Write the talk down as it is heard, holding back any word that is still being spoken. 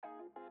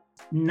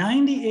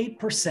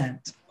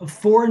98% of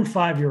 4 and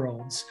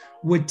 5-year-olds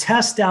would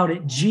test out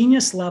at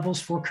genius levels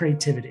for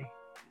creativity.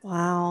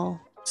 Wow.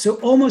 So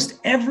almost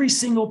every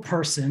single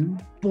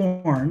person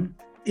born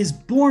is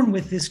born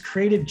with this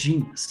creative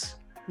genius.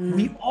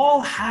 We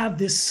all have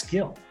this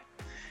skill.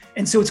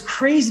 And so it's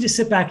crazy to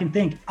sit back and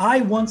think,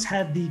 I once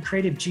had the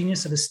creative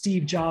genius of a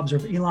Steve Jobs or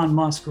of Elon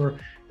Musk or,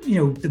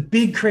 the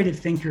big creative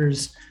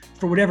thinkers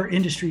for whatever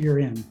industry you're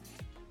in.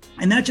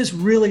 And that just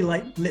really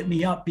lit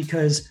me up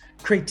because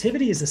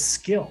creativity is a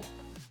skill.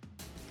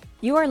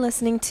 You are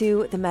listening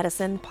to the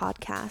Medicine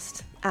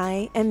Podcast.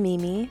 I am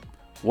Mimi.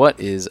 What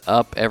is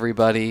up,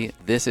 everybody?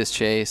 This is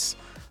Chase.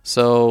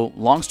 So,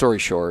 long story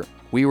short,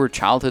 we were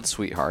childhood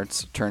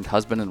sweethearts turned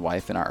husband and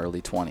wife in our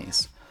early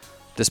 20s.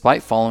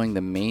 Despite following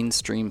the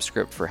mainstream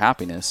script for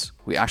happiness,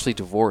 we actually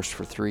divorced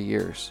for 3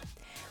 years.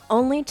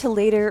 Only to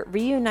later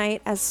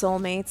reunite as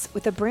soulmates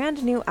with a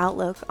brand new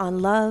outlook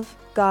on love,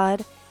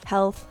 God,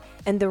 health,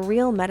 and the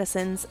real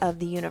medicines of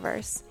the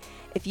universe.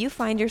 If you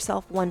find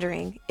yourself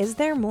wondering, is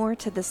there more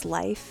to this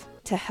life,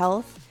 to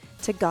health,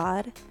 to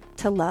God,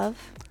 to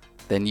love?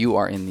 Then you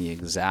are in the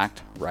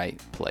exact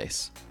right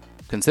place.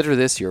 Consider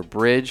this your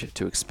bridge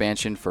to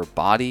expansion for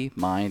body,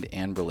 mind,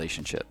 and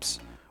relationships.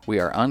 We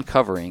are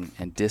uncovering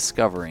and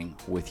discovering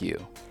with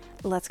you.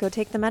 Let's go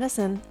take the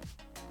medicine.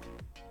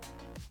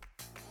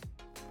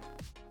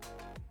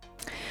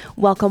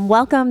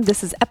 Welcome.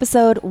 This is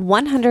episode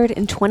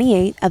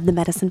 128 of the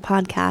Medicine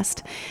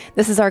Podcast.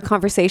 This is our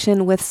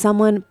conversation with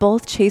someone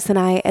both Chase and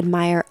I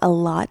admire a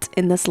lot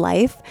in this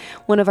life,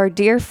 one of our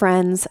dear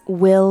friends,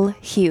 Will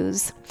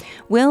Hughes.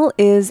 Will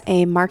is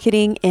a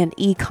marketing and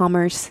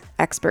e-commerce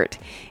expert.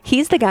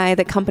 He's the guy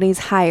that companies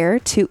hire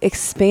to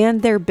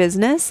expand their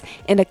business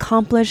and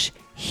accomplish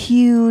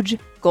huge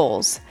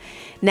goals.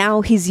 Now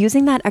he's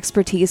using that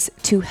expertise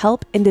to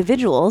help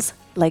individuals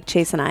like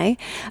Chase and I,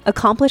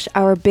 accomplish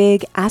our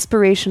big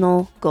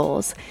aspirational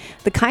goals,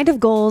 the kind of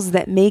goals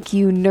that make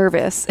you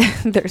nervous.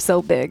 They're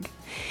so big.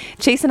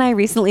 Chase and I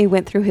recently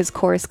went through his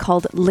course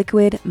called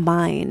Liquid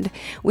Mind,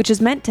 which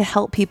is meant to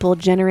help people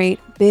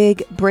generate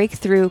big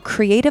breakthrough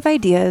creative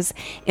ideas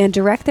and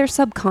direct their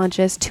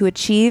subconscious to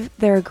achieve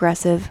their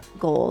aggressive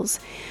goals.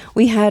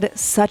 We had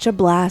such a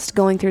blast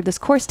going through this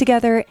course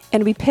together,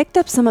 and we picked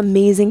up some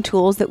amazing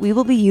tools that we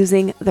will be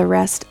using the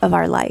rest of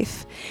our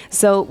life.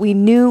 So we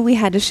knew we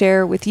had to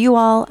share with you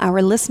all,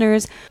 our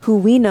listeners, who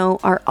we know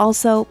are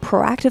also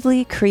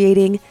proactively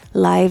creating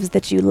lives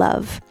that you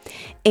love.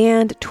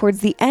 And towards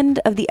the end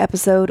of the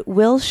episode,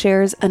 Will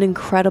shares an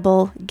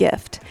incredible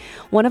gift.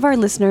 One of our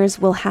listeners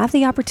will have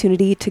the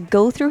opportunity to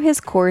go through his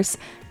course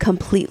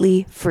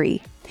completely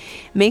free.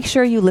 Make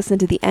sure you listen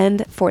to the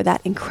end for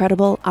that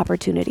incredible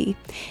opportunity.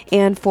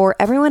 And for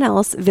everyone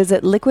else,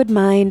 visit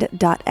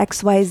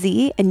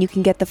liquidmind.xyz and you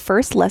can get the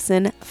first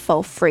lesson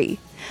for free.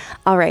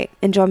 All right,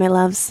 enjoy, my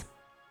loves.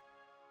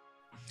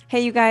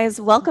 Hey, you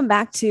guys, welcome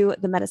back to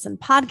the Medicine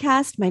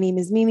Podcast. My name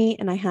is Mimi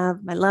and I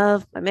have my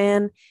love, my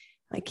man,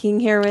 my king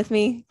here with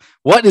me.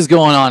 What is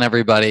going on,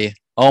 everybody?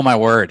 Oh, my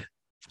word.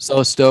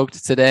 So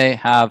stoked today.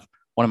 Have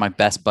one of my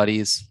best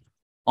buddies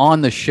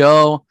on the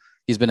show.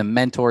 He's been a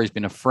mentor. He's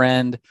been a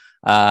friend.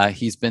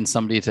 He's been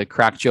somebody to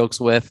crack jokes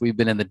with. We've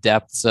been in the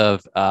depths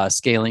of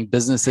scaling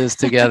businesses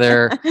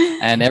together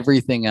and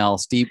everything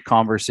else. Deep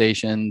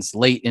conversations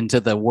late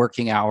into the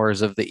working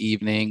hours of the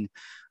evening.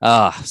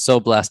 So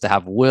blessed to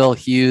have Will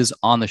Hughes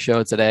on the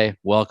show today.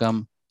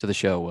 Welcome to the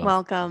show, Will.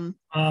 Welcome.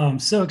 I'm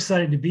so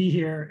excited to be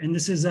here. And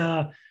this is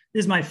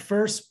my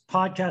first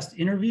podcast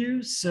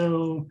interview.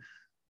 So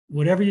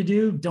whatever you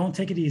do, don't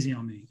take it easy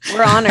on me.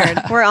 We're honored.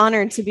 We're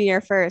honored to be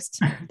your first.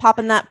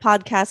 Popping that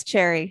podcast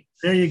cherry.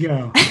 There you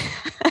go.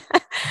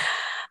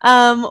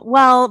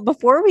 Well,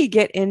 before we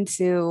get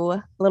into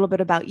a little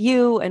bit about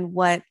you and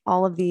what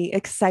all of the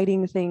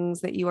exciting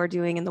things that you are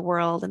doing in the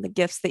world and the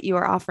gifts that you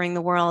are offering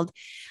the world,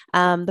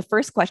 the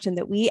first question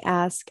that we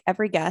ask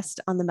every guest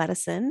on the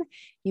medicine,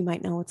 you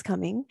might know what's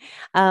coming,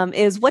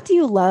 is what do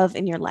you love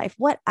in your life?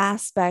 What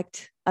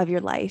aspect of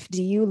your life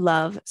do you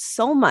love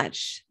so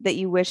much that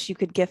you wish you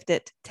could gift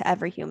it to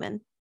every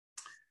human?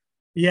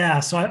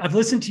 Yeah, so I've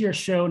listened to your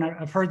show and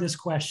I've heard this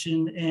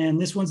question, and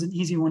this one's an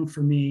easy one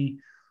for me,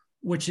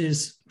 which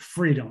is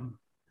freedom.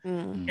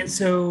 And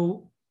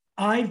so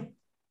I've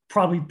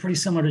probably pretty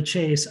similar to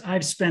Chase.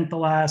 I've spent the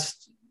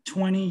last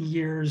 20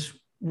 years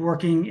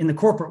working in the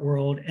corporate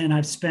world, and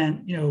I've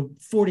spent,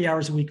 40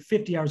 hours a week,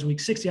 50 hours a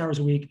week, 60 hours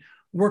a week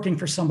working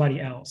for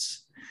somebody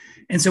else.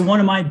 And so one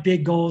of my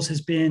big goals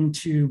has been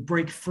to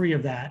break free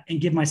of that and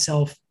give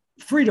myself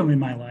freedom in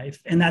my life.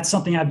 And that's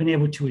something I've been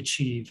able to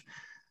achieve.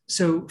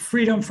 So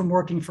freedom from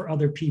working for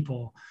other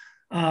people,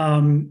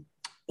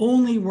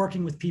 only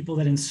working with people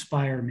that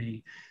inspire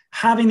me,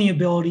 having the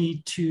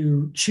ability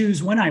to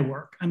choose when I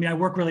work. I mean, I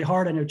work really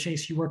hard. I know,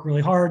 Chase, you work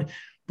really hard,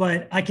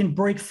 but I can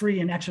break free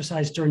and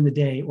exercise during the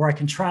day, or I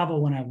can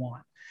travel when I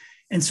want.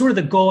 And sort of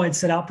the goal I'd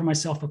set out for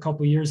myself a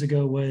couple of years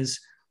ago was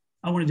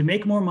I wanted to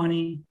make more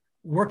money,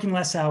 working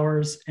less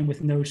hours, and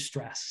with no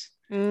stress.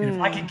 And if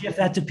I could give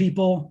that to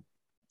people,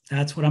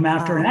 That's what I'm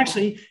after. And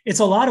actually, it's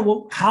a lot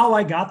of how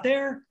I got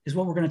there is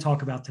what we're going to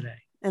talk about today.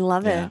 I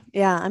love it.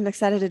 Yeah, I'm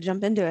excited to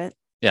jump into it.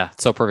 Yeah,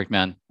 so perfect,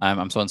 man.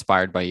 I'm so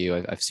inspired by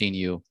you. I've seen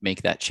you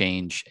make that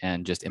change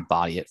and just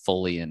embody it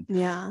fully. And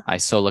I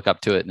so look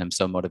up to it and I'm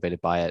so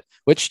motivated by it,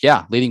 which,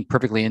 leading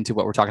perfectly into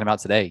what we're talking about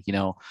today.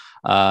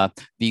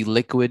 The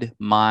Liquid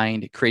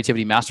Mind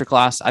Creativity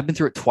Masterclass. I've been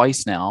through it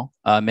twice now.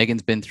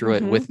 Megan's been through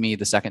it with me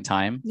the second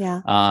time.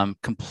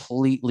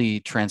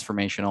 Completely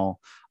transformational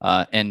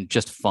and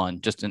just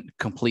fun, just a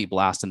complete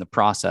blast in the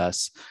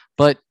process.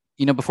 But,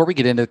 before we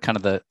get into kind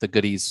of the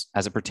goodies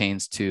as it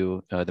pertains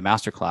to the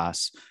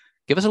masterclass,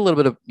 give us a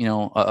little bit of,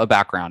 a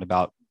background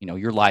about,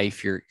 your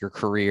life, your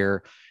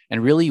career,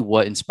 and really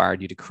what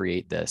inspired you to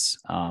create this.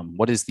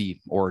 What is the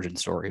origin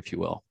story, if you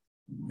will?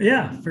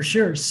 Yeah, for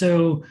sure.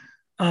 So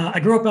I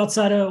grew up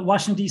outside of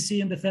Washington,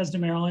 D.C. in Bethesda,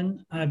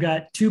 Maryland. I've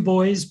got two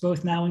boys,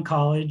 both now in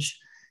college.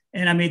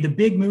 And I made the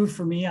big move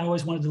for me. I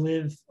always wanted to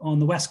live on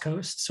the West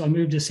Coast. So I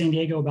moved to San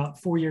Diego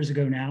about 4 years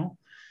ago now.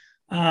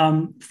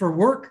 For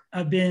work,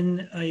 I've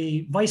been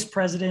a vice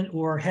president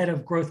or head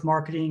of growth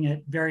marketing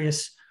at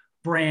various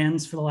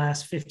brands for the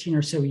last 15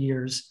 or so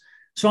years.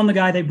 So I'm the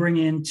guy they bring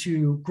in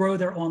to grow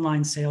their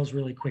online sales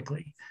really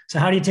quickly. So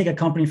how do you take a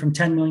company from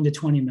 10 million to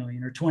 20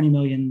 million or 20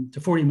 million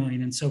to 40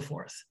 million and so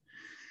forth?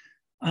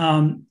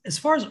 As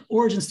far as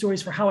origin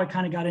stories for how I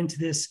kind of got into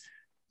this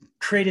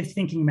creative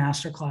thinking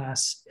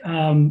masterclass,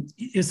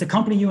 is the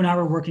company you and I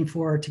were working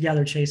for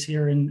together, Chase,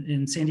 here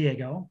in San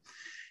Diego.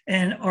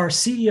 And our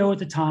CEO at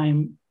the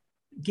time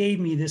gave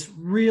me this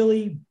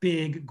really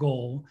big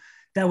goal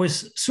that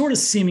was sort of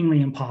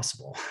seemingly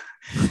impossible.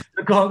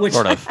 Which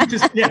sort of.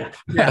 Yeah.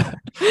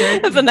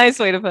 Right? That's a nice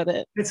way to put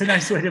it. It's a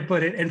nice way to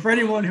put it. And for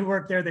anyone who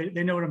worked there,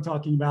 they know what I'm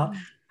talking about.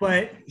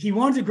 But he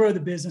wanted to grow the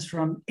business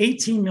from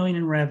 18 million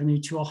in revenue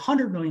to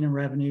 100 million in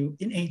revenue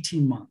in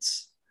 18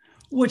 months,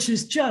 which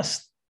is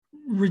just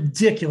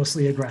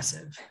ridiculously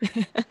aggressive.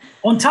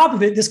 On top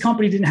of it, this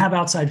company didn't have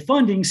outside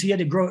funding, so you had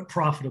to grow it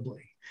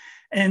profitably.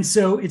 And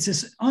so it's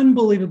this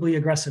unbelievably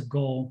aggressive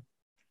goal.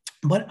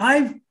 But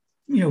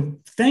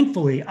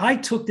thankfully, I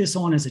took this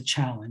on as a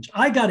challenge.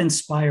 I got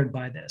inspired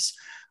by this.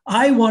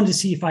 I wanted to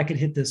see if I could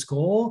hit this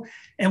goal.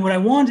 And what I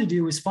wanted to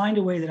do was find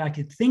a way that I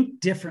could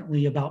think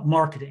differently about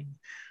marketing.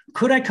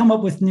 Could I come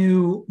up with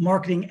new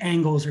marketing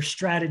angles or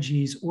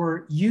strategies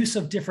or use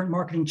of different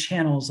marketing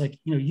channels like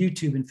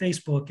YouTube and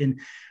Facebook? And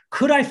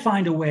could I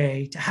find a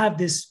way to have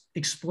this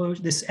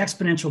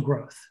exponential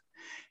growth?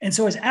 And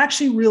so I was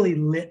actually really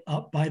lit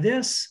up by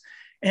this.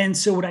 And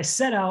so what I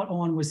set out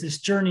on was this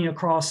journey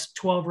across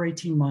 12 or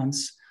 18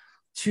 months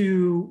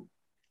to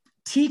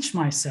teach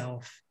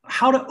myself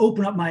how to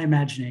open up my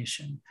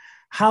imagination,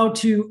 how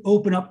to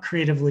open up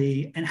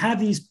creatively and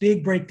have these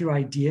big breakthrough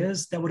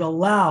ideas that would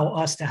allow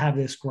us to have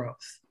this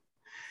growth.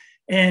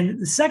 And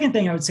the second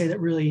thing I would say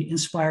that really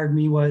inspired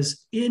me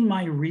was in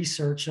my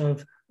research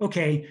of,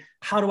 okay,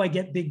 how do I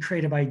get big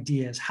creative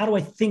ideas? How do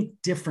I think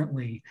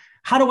differently?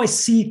 How do I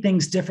see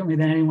things differently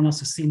than anyone else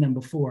has seen them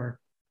before?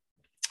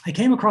 I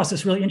came across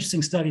this really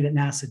interesting study that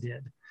NASA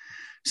did.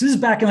 So this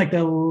is back in like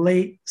the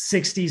late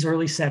 60s,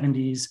 early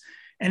 70s,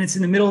 and it's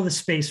in the middle of the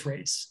space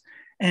race.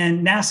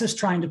 And NASA's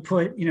trying to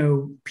put,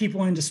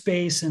 people into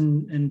space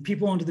and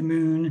people onto the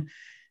moon.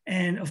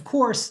 And of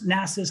course,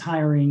 NASA's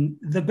hiring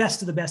the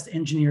best of the best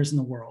engineers in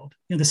the world,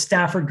 the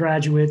Stafford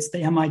graduates,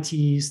 the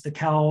MITs, the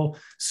Cal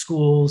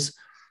schools.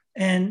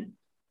 And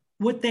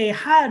what they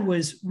had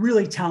was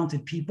really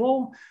talented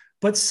people,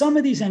 but some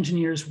of these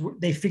engineers,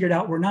 they figured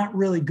out were not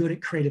really good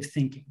at creative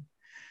thinking.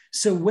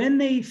 So when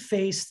they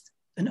faced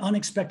an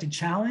unexpected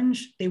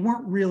challenge, they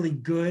weren't really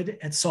good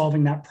at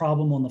solving that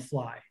problem on the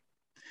fly.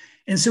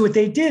 And so what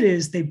they did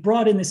is they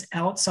brought in this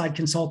outside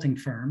consulting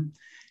firm,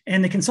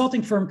 and the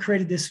consulting firm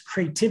created this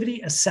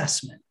creativity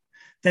assessment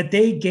that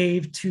they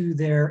gave to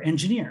their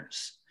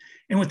engineers.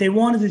 And what they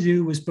wanted to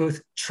do was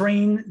both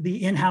train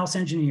the in-house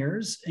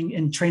engineers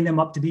and train them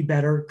up to be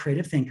better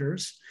creative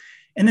thinkers.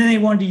 And then they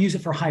wanted to use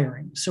it for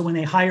hiring. So when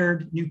they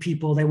hired new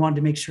people, they wanted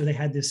to make sure they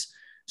had this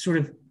sort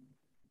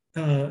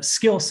of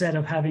skill set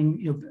of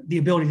having the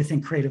ability to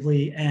think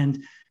creatively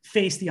and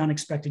face the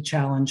unexpected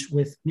challenge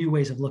with new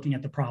ways of looking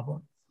at the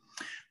problem.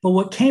 But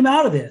what came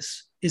out of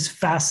this is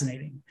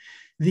fascinating.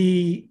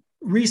 The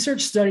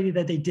research study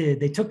that they did,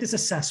 they took this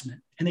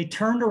assessment and they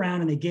turned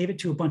around and they gave it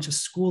to a bunch of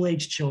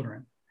school-age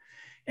children.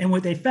 And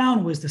what they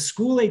found was the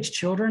school-age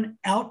children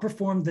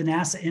outperformed the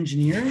NASA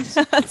engineers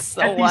so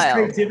at these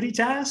creativity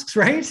tasks,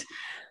 right?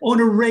 On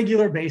a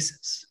regular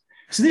basis.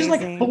 So these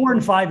like 4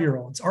 and 5 year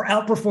olds are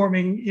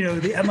outperforming,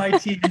 the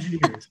MIT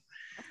engineers.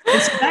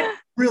 And so that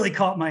really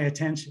caught my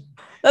attention.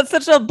 That's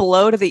such a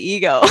blow to the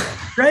ego.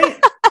 Right?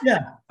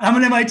 Yeah. I'm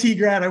an MIT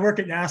grad. I work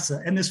at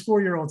NASA, and this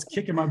 4-year-old's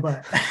kicking my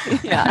butt.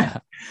 Yeah.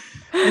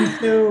 And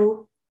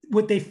so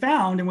what they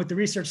found and what the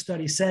research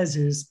study says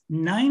is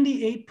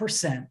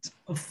 98%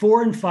 of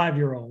 4 and 5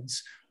 year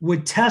olds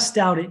would test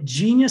out at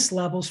genius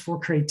levels for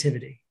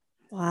creativity.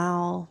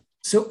 Wow.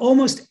 So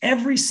almost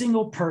every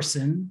single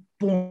person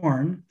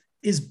born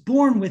is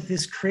born with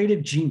this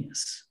creative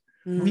genius.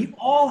 We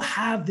all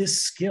have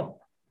this skill.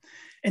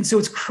 And so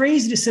it's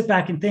crazy to sit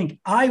back and think,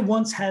 I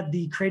once had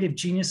the creative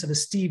genius of a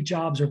Steve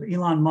Jobs or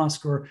Elon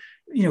Musk or,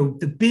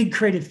 the big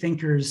creative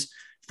thinkers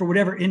for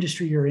whatever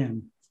industry you're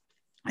in.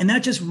 And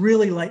that just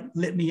really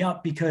lit me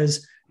up,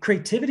 because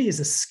creativity is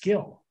a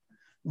skill.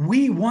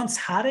 We once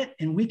had it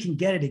and we can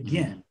get it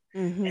again.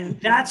 Mm-hmm. And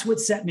that's what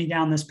set me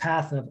down this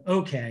path of,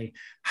 okay,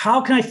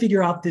 how can I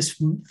figure out this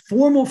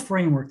formal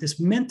framework, this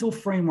mental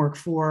framework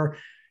for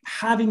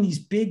having these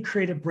big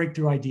creative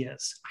breakthrough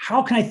ideas?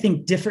 How can I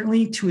think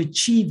differently to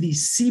achieve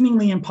these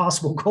seemingly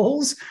impossible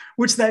goals,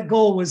 which that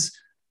goal was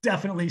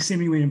definitely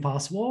seemingly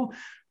impossible,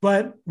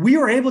 but we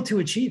were able to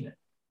achieve it,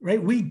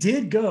 right? We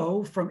did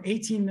go from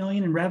 18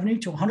 million in revenue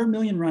to 100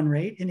 million run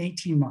rate in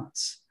 18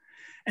 months.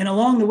 And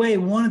along the way,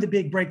 one of the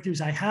big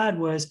breakthroughs I had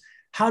was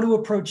how to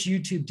approach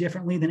YouTube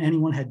differently than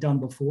anyone had done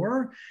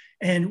before.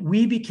 And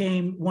we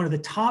became one of the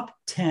top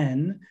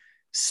 10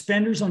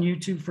 spenders on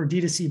YouTube for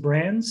D2C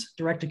brands,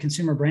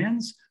 direct-to-consumer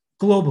brands,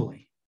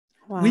 globally.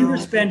 Wow. We were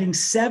spending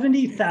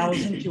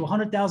 $70,000 to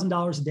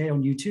 $100,000 a day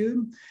on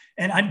YouTube.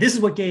 And this is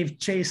what gave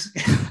Chase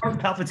heart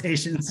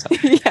palpitations,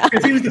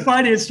 because he was the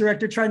finance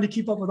director trying to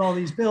keep up with all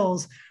these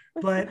bills.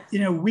 But,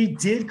 we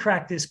did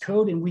crack this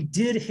code and we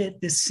did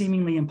hit this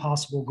seemingly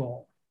impossible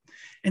goal.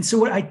 And so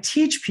what I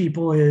teach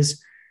people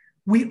is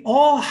we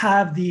all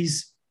have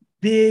these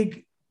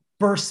big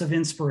bursts of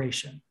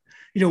inspiration.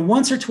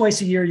 Once or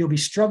twice a year, you'll be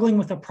struggling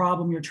with a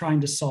problem you're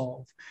trying to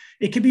solve.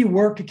 It can be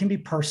work, it can be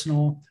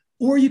personal,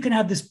 or you can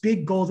have this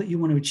big goal that you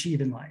want to achieve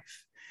in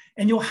life.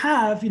 And you'll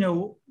have,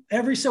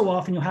 every so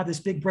often you'll have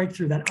this big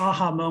breakthrough, that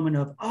aha moment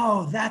of,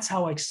 oh, that's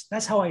how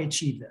I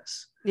achieve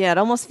this. Yeah. It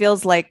almost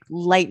feels like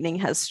lightning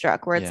has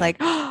struck, where it's like,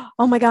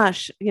 oh my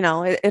gosh,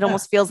 it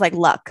almost feels like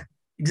luck.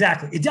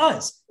 Exactly. It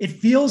does. It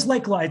feels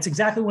like luck. It's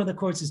exactly one of the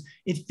quotes is,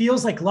 it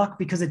feels like luck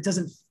because it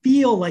doesn't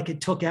feel like it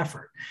took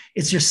effort.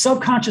 It's your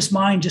subconscious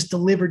mind just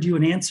delivered you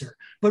an answer,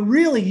 but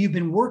really you've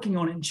been working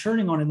on it and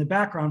churning on it in the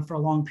background for a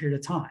long period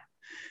of time.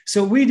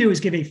 So what we do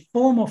is give a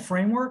formal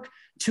framework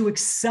to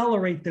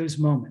accelerate those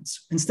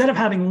moments. Instead of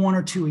having one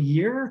or two a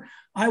year,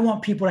 I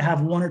want people to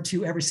have one or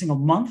two every single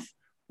month,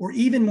 or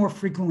even more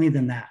frequently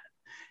than that.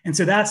 And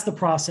so that's the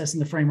process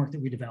and the framework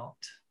that we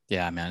developed.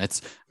 Yeah, man.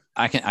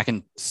 I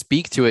can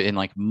speak to it in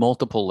like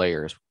multiple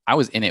layers. I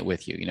was in it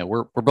with you.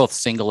 We're both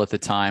single at the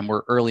time.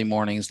 We're early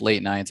mornings,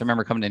 late nights. I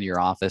remember coming into your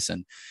office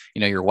and,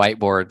 your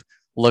whiteboard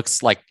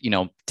looks like,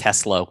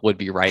 Tesla would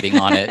be writing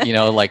on it,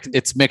 like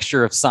it's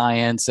mixture of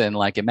science and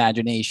like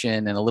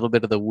imagination and a little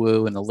bit of the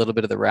woo and a little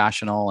bit of the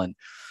rational. And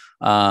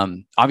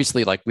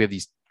obviously like we have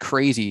these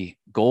crazy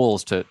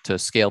goals to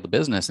scale the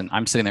business. And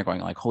I'm sitting there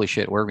going like, holy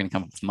shit, where are we going to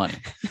come up with money?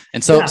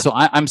 And so,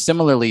 I'm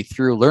similarly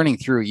learning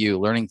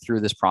through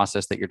this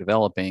process that you're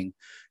developing,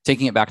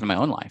 taking it back into my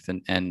own life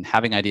and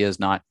having ideas,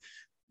 not,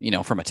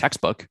 from a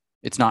textbook.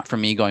 It's not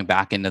from me going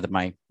back into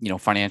my,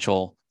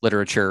 financial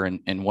literature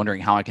and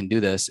wondering how I can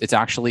do this. It's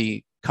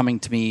actually coming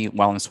to me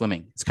while I'm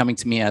swimming. It's coming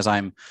to me as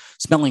I'm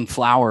smelling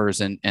flowers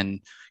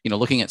and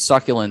looking at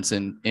succulents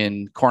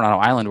in Coronado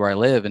Island where I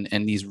live,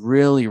 and these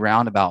really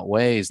roundabout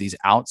ways, these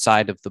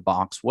outside of the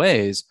box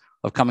ways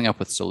of coming up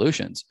with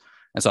solutions.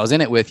 And so I was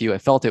in it with you. I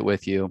felt it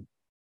with you.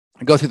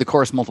 I go through the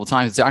course multiple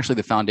times. It's actually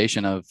the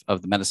foundation of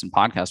the Medicine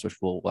podcast, which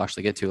we'll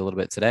actually get to a little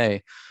bit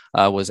today,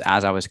 was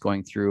as I was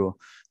going through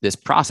this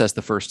process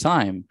the first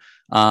time.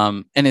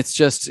 And it's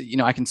just,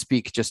 I can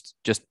speak just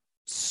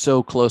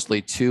so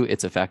closely to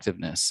its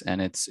effectiveness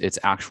and its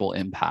actual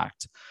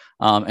impact.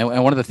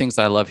 And one of the things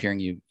that I love hearing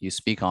you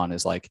speak on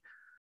is like,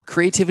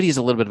 creativity is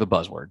a little bit of a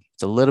buzzword.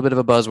 It's a little bit of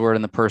a buzzword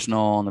in the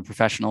personal and the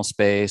professional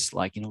space,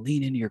 like,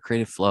 lean into your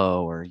creative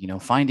flow, or,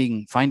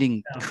 finding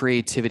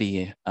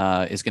creativity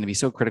is going to be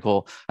so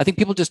critical. I think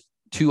people just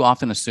too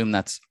often assume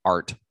that's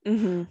art.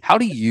 Mm-hmm. How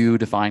do you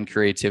define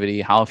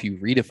creativity? How have you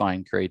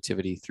redefined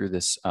creativity through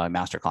this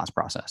masterclass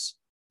process?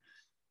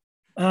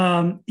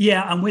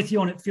 I'm with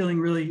you on it feeling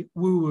really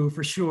woo-woo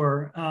for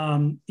sure.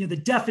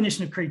 The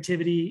definition of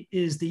creativity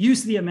is the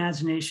use of the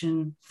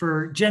imagination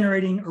for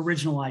generating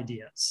original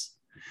ideas.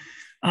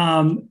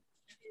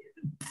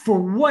 For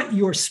what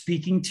you're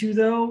speaking to,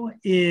 though,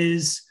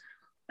 is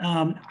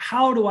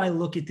how do I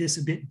look at this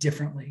a bit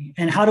differently?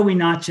 And how do we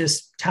not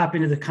just tap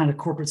into the kind of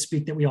corporate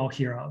speak that we all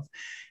hear of?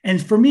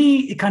 And for me,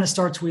 it kind of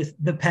starts with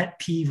the pet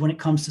peeve when it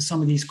comes to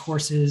some of these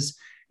courses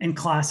and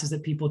classes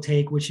that people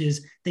take, which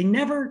is they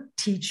never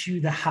teach you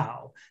the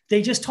how.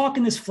 They just talk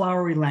in this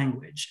flowery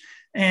language.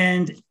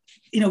 And,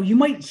 you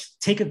might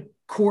take a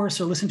course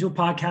or listen to a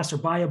podcast or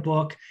buy a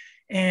book,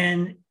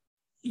 and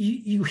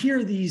you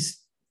hear these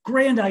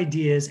grand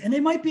ideas, and they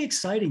might be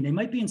exciting, they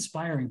might be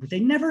inspiring, but they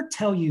never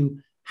tell you,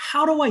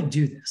 how do I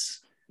do this?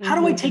 How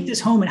do I take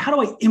this home, and how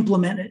do I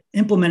implement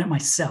it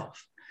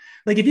myself?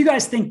 Like, if you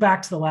guys think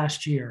back to the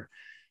last year,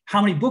 how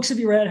many books have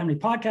you read? How many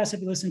podcasts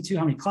have you listened to?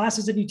 How many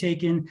classes have you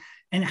taken?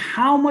 And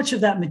how much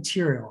of that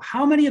material,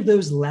 how many of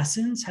those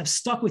lessons have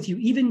stuck with you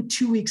even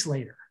 2 weeks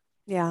later?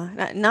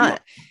 Yeah,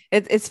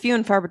 it's few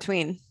and far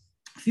between.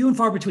 few and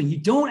far between. You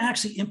don't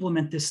actually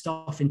implement this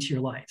stuff into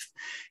your life.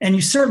 And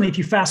you certainly, if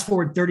you fast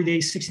forward 30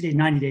 days, 60 days,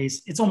 90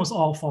 days, it's almost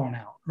all fallen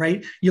out,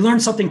 right? You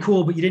learned something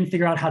cool, but you didn't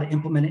figure out how to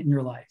implement it in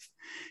your life.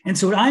 And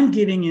so what I'm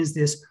giving is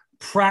this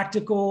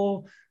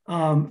practical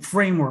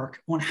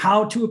framework on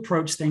how to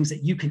approach things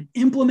that you can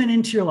implement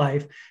into your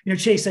life.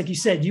 Chase, like you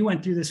said, you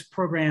went through this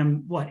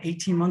program,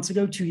 18 months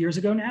ago, 2 years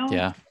ago now?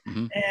 Yeah.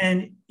 Mm-hmm.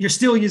 And you're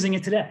still using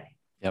it today.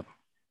 Yep.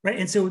 Right.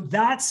 And so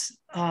that's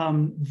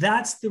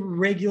the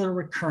regular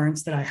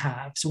recurrence that I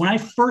have. So when I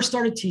first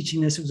started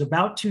teaching this, it was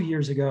about 2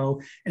 years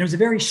ago, and it was a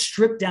very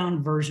stripped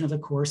down version of the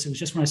course. It was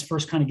just when I was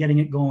first kind of getting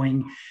it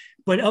going.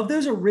 But of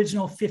those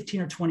original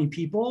 15 or 20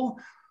 people,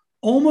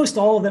 almost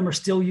all of them are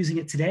still using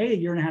it today, a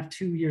year and a half,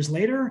 2 years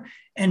later.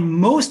 And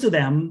most of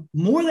them,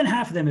 more than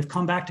half of them, have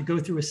come back to go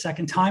through a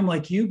second time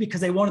like you,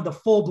 because they wanted the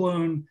full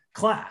blown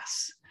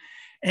class.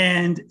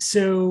 And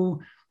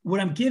so what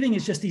I'm giving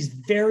is just these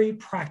very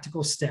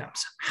practical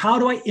steps. How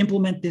do I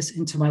implement this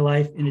into my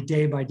life in a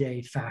day by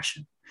day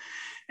fashion?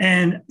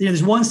 And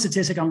there's one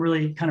statistic I'm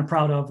really kind of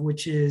proud of,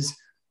 which is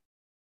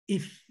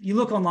if you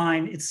look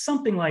online, it's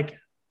something like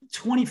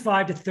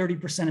 25 to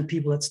 30% of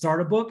people that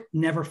start a book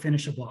never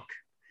finish a book.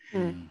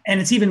 And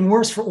it's even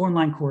worse for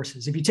online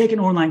courses. If you take an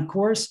online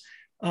course,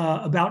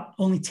 about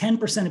only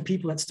 10% of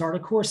people that start a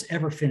course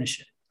ever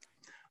finish it.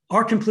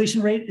 Our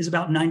completion rate is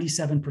about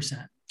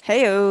 97%.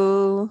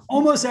 Hey-o.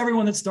 Almost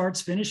everyone that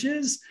starts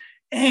finishes,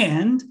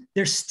 and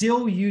they're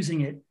still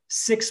using it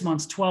 6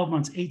 months, 12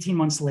 months, 18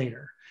 months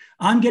later.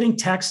 I'm getting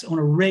texts on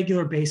a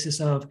regular basis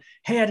of,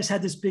 hey, I just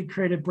had this big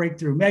creative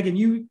breakthrough. Megan,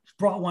 you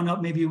brought one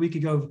up maybe a week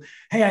ago.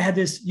 Hey, I had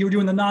this, you were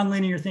doing the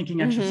nonlinear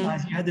thinking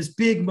exercise. You had this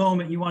big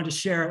moment. You wanted to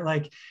share it.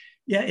 Like,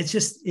 yeah,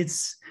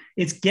 it's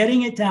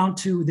getting it down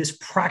to this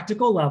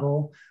practical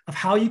level of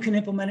how you can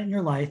implement it in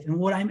your life. And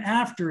what I'm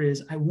after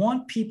is I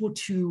want people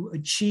to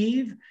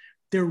achieve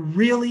their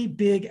really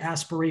big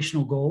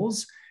aspirational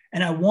goals.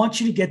 And I want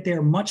you to get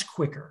there much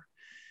quicker.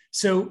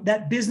 So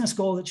that business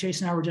goal that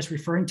Chase and I were just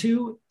referring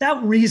to,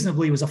 that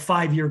reasonably was a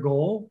 5-year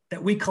goal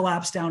that we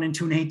collapsed down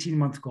into an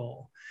 18-month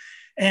goal.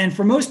 And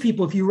for most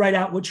people, if you write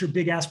out what your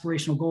big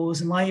aspirational goal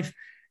is in life,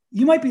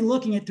 you might be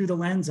looking at through the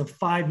lens of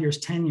 5 years,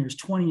 10 years,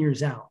 20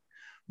 years out.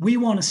 We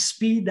want to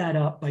speed that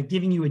up by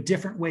giving you a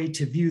different way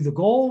to view the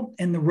goal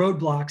and the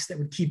roadblocks that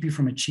would keep you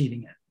from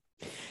achieving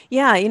it.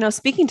 Yeah.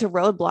 Speaking to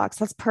roadblocks,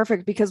 that's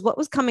perfect, because what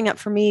was coming up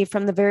for me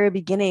from the very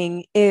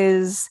beginning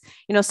is,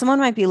 someone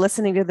might be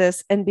listening to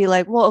this and be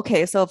like, well,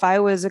 okay, so if I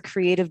was a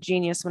creative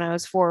genius when I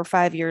was 4 or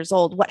 5 years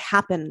old, what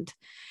happened?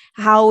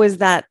 How is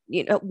that?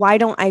 Why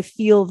don't I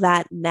feel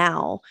that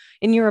now?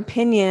 In your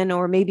opinion,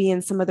 or maybe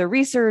in some other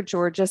research,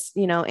 or just,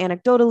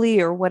 anecdotally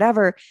or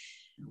whatever,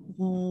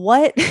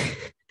 what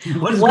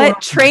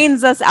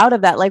trains us out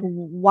of that? Like,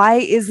 why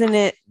isn't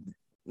it,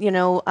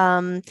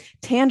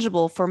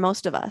 tangible for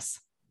most of us?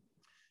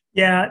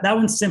 Yeah, that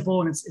one's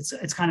simple, and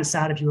it's kind of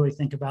sad if you really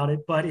think about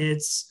it, but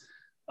it's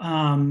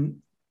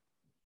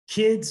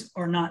kids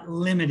are not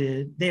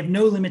limited. They have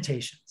no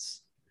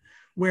limitations,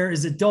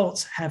 whereas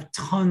adults have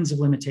tons of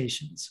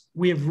limitations.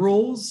 We have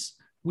rules,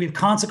 we have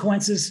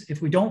consequences.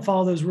 If we don't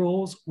follow those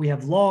rules, we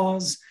have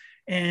laws,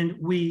 and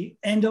we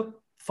end up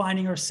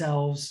finding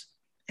ourselves,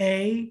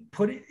 A,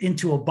 put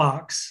into a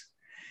box,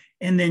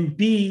 and then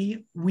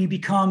B, we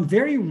become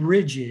very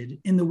rigid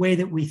in the way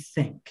that we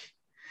think.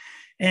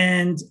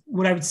 And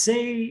what I would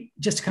say,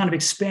 just to kind of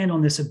expand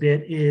on this a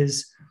bit,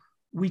 is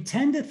we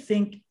tend to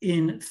think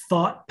in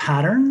thought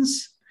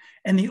patterns.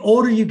 And the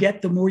older you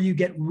get, the more you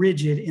get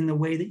rigid in the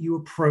way that you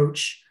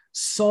approach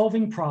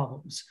solving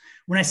problems.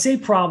 When I say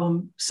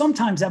problem,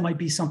 sometimes that might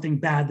be something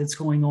bad that's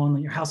going on,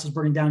 like your house is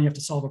burning down, you have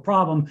to solve a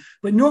problem.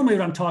 But normally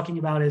what I'm talking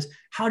about is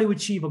how to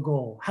achieve a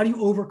goal. How do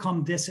you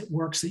overcome this at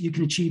work so that you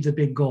can achieve the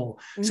big goal?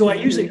 Mm-hmm. So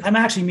I'm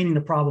actually meaning the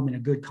problem in a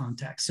good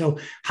context. So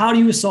how do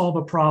you solve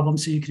a problem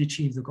so you can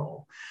achieve the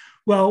goal?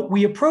 Well,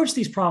 we approach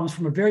these problems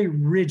from a very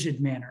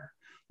rigid manner.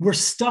 We're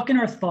stuck in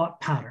our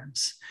thought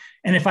patterns.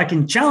 And if I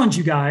can challenge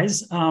you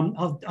guys,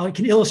 I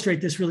can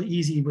illustrate this really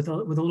easy with a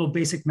little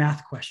basic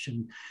math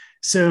question.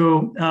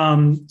 So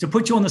to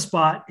put you on the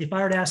spot, if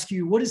I were to ask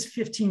you, what is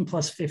 15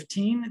 plus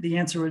 15? The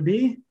answer would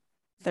be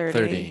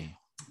 30.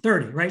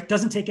 30, right?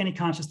 Doesn't take any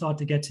conscious thought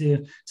to get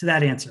to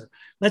that answer.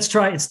 Let's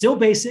try, it's still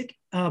basic,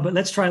 but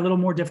let's try a little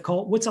more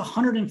difficult. What's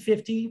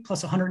 150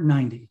 plus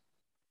 190?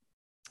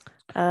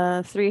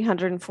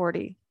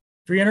 340.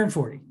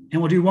 340.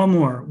 And we'll do one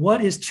more.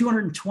 What is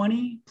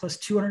 220 plus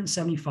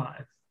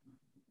 275?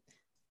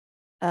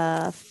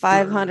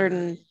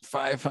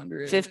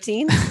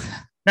 515.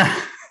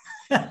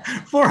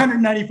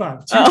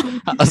 495.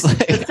 Oh, I was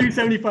like,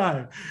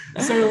 275.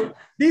 So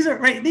these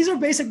are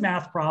basic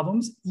math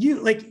problems.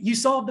 You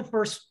solved the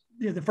first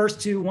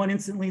two, one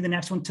instantly. The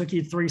next one took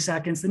you 3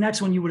 seconds. The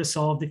next one you would have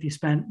solved if you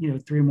spent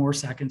 3 more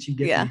seconds. You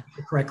get it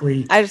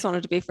correctly. I just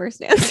wanted to be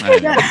first answer.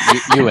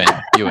 You win.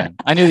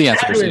 I knew the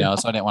answers,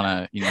 so I didn't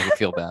want to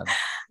feel bad.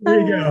 There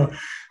you go.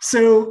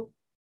 So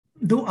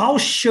I'll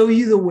show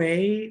you the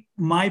way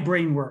my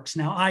brain works.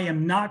 Now, I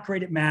am not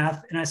great at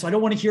math, so I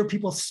don't want to hear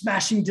people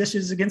smashing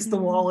dishes against the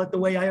wall at the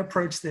way I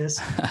approach this.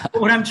 But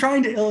what I'm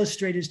trying to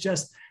illustrate is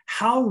just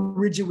how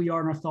rigid we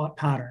are in our thought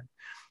pattern.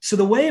 So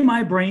the way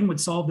my brain would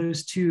solve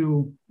those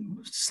two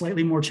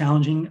slightly more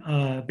challenging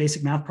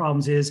basic math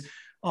problems is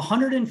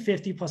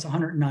 150 plus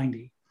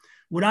 190.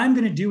 What I'm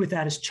going to do with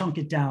that is chunk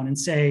it down and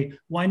say,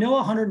 well, I know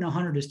 100 and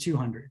 100 is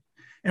 200.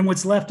 And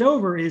what's left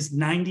over is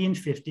 90 and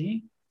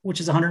 50, which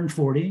is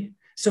 140.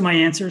 So my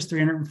answer is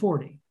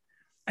 340.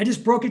 I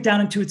just broke it down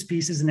into its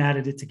pieces and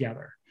added it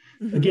together.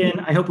 Mm-hmm. Again,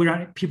 I hope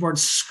people aren't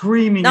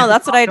screaming. No,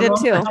 that's what I did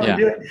too.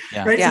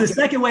 Yeah. Right. Yeah. So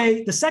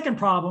the second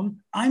problem,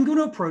 I'm going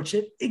to approach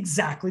it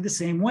exactly the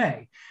same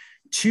way.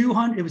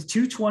 It was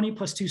 220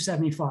 plus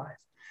 275.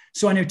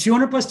 So I know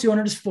 200 plus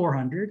 200 is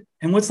 400.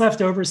 And what's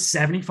left over is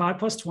 75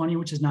 plus 20,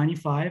 which is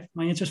 95.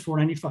 My answer is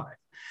 495.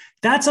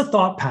 That's a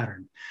thought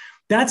pattern.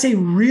 That's a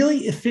really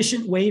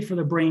efficient way for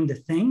the brain to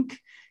think.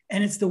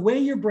 And it's the way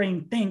your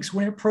brain thinks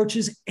when it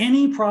approaches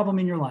any problem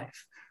in your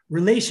life,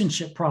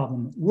 relationship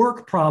problem,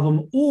 work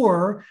problem,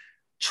 or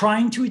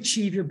trying to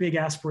achieve your big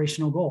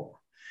aspirational goal.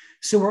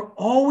 So we're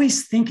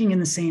always thinking in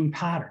the same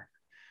pattern.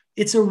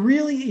 It's a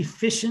really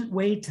efficient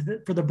way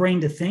for the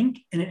brain to think.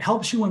 And it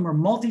helps you when we're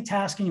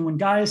multitasking. And when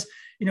guys,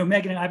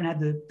 Megan and I haven't had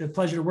the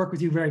pleasure to work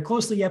with you very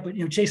closely yet, but,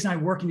 Chase and I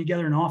working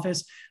together in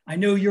office. I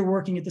know you're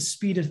working at the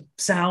speed of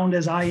sound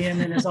as I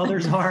am and as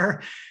others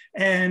are.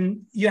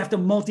 And you have to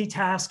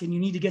multitask and you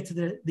need to get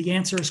to the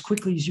answer as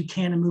quickly as you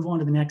can and move on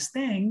to the next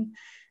thing.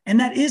 And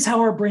that is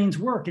how our brains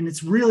work. And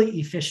it's really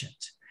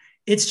efficient.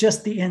 It's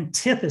just the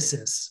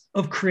antithesis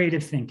of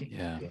creative thinking.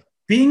 Yeah.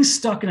 Being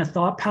stuck in a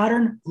thought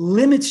pattern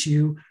limits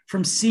you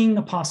from seeing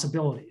the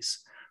possibilities,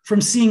 from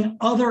seeing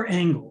other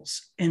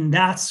angles. And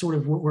that's sort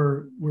of what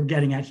we're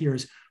getting at here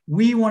is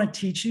we want to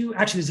teach you.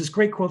 Actually, there's this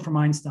great quote from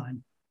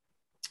Einstein,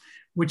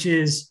 which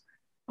is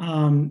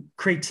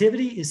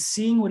creativity is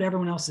seeing what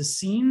everyone else has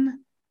seen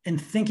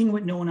and thinking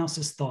what no one else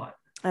has thought.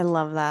 I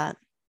love that.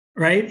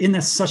 Right? Isn't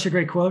that such a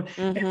great quote?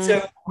 Mm-hmm. And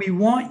so we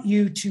want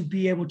you to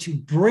be able to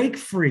break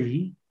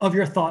free of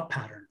your thought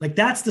pattern. Like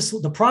that's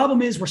the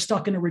problem is we're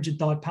stuck in a rigid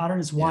thought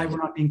pattern is why we're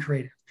not being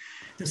creative.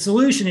 The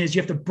solution is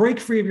you have to break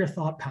free of your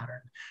thought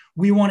pattern.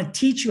 We want to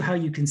teach you how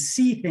you can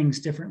see things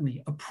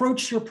differently,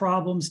 approach your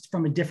problems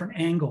from a different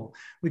angle.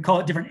 We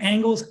call it different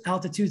angles,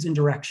 altitudes, and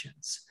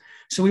directions.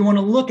 So we want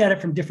to look at it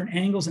from different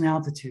angles and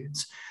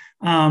altitudes.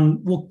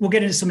 We'll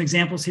get into some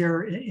examples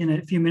here in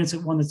a few minutes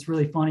of one that's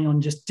really funny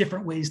on just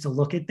different ways to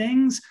look at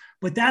things.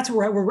 But that's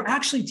where we're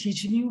actually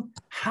teaching you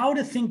how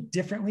to think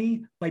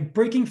differently by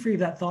breaking free of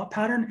that thought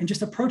pattern and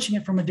just approaching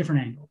it from a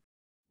different angle.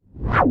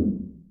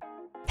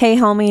 Hey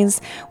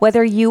homies,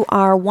 whether you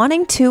are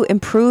wanting to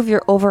improve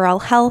your overall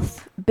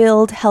health,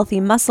 build healthy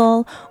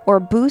muscle, or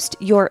boost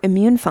your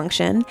immune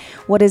function,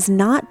 what is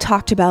not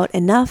talked about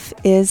enough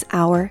is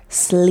our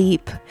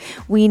sleep.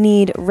 We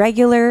need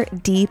regular,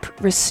 deep,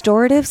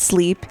 restorative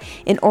sleep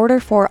in order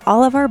for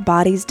all of our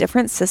body's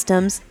different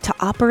systems to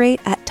operate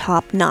at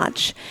top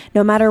notch,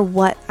 no matter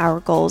what our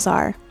goals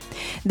are.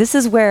 This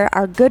is where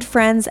our good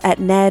friends at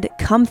Ned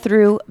come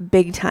through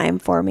big time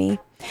for me.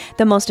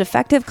 The most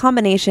effective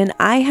combination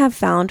I have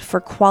found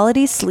for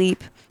quality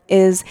sleep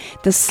is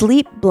the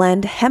Sleep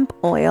Blend hemp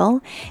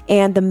oil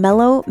and the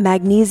Mellow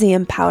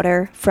Magnesium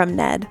powder from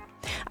Ned.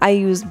 I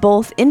use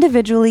both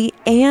individually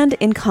and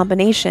in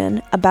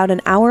combination about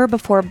an hour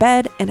before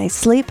bed, and I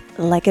sleep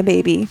like a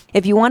baby.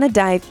 If you want to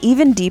dive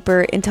even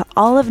deeper into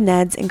all of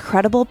Ned's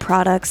incredible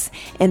products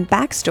and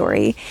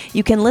backstory,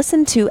 you can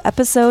listen to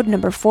episode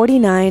number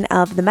 49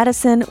 of The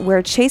Medicine,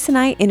 where Chase and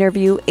I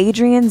interview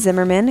Adrian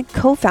Zimmerman,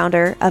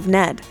 co-founder of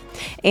Ned.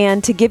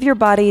 And to give your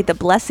body the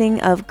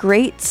blessing of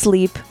great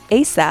sleep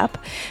ASAP,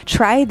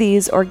 try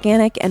these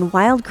organic and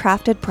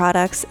wild-crafted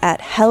products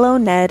at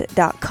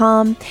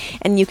helloned.com,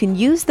 and you can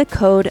use the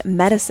code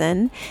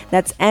MEDICINE,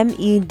 that's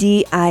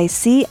MEDICIN,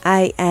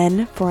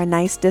 for a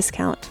nice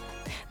discount.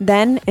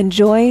 Then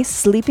enjoy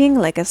sleeping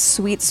like a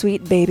sweet,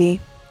 sweet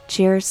baby.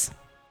 Cheers.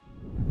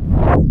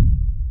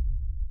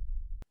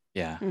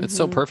 Yeah, it's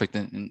so perfect.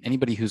 And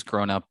anybody who's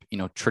grown up,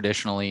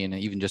 traditionally, and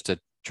even just a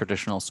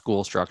traditional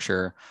school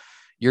structure,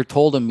 you're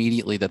told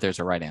immediately that there's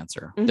a right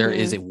answer. Mm-hmm. There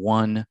is a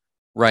one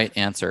right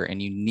answer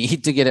and you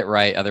need to get it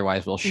right.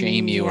 Otherwise we'll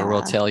shame you or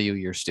we'll tell you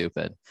you're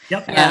stupid.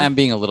 Yep. And I'm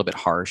being a little bit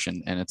harsh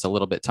and it's a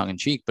little bit tongue in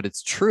cheek, but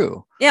it's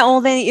true. Yeah.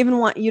 Well, they even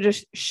want you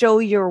to show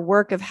your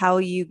work of how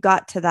you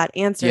got to that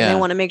answer. Yeah. They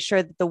want to make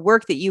sure that the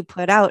work that you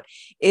put out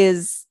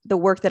is the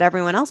work that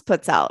everyone else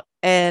puts out.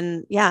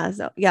 And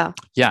totally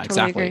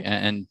exactly.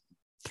 And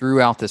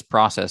throughout this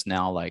process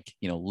now,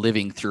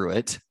 living through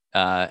it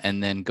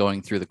and then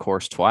going through the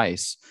course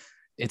twice,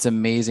 it's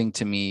amazing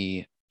to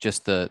me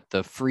just the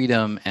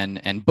freedom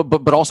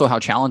but also how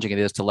challenging it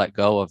is to let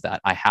go of that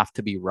I have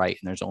to be right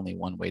and there's only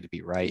one way to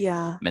be right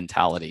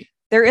mentality.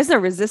 There is a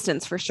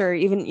resistance for sure,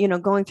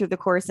 even going through the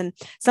course and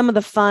some of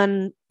the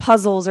fun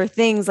puzzles or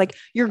things, like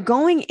you're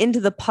going into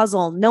the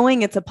puzzle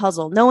knowing it's a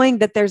puzzle, knowing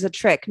that there's a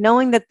trick,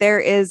 knowing that there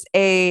is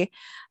a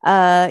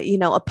a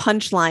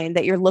punchline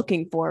that you're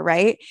looking for,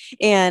 right?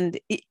 And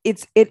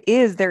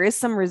there is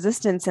some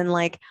resistance in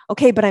like,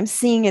 okay, but I'm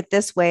seeing it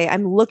this way.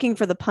 I'm looking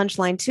for the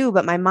punchline too,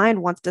 but my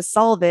mind wants to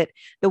solve it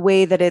the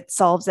way that it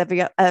solves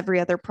every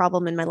other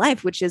problem in my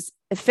life, which is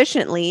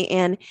efficiently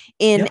and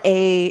in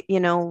a,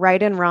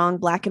 right and wrong,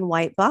 black and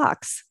white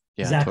box.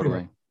 Yeah, exactly totally.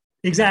 Right.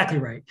 Exactly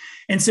right.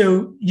 And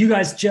so you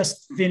guys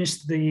just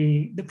finished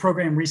the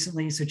program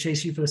recently. So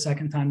Chase, you for the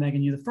second time,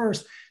 Megan, you the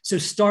first. So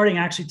starting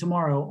actually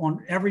tomorrow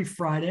on every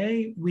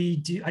Friday,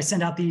 I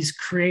send out these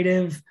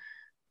creative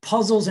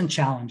puzzles and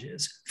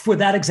challenges for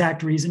that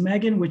exact reason,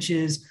 Megan, which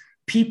is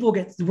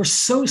we're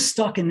so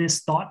stuck in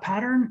this thought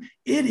pattern.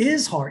 It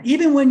is hard.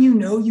 Even when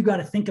you got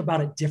to think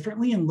about it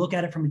differently and look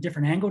at it from a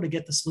different angle to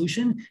get the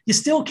solution, you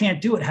still can't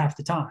do it half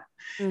the time.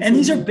 Mm-hmm. And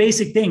these are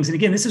basic things. And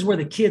again, this is where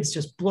the kids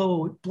just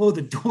blow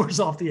the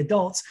doors off the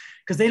adults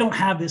because they don't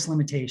have this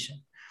limitation.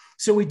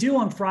 So what we do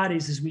on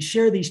Fridays is we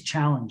share these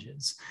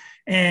challenges,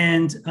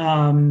 and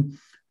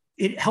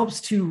it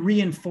helps to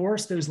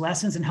reinforce those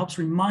lessons and helps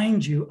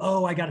remind you,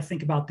 oh, I got to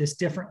think about this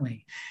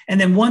differently. And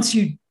then once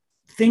you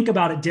think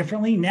about it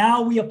differently,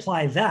 now we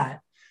apply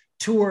that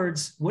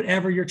towards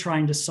whatever you're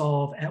trying to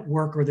solve at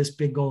work or this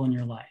big goal in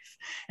your life.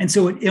 And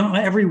so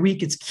every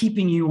week it's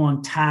keeping you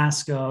on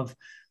task of,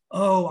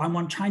 oh,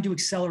 I'm trying to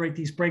accelerate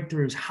these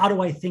breakthroughs. How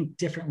do I think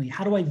differently?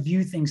 How do I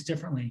view things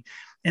differently?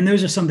 And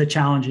those are some of the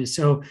challenges.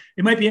 So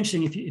it might be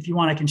interesting if you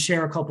want, I can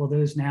share a couple of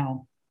those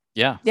now.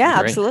 Yeah,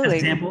 absolutely.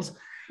 Examples.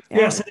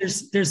 Yeah. So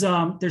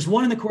there's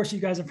one in the course you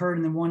guys have heard,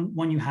 and then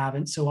one you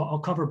haven't. So I'll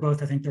cover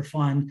both. I think they're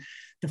fun.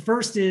 The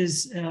first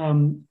is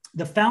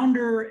the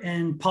founder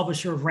and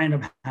publisher of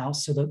Random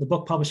House, so the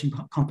book publishing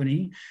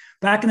company,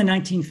 back in the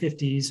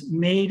 1950s,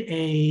 made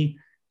a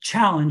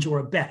challenge or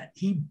a bet.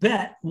 He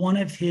bet one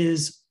of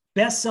his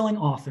best-selling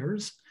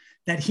authors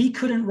that he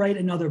couldn't write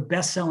another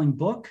best-selling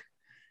book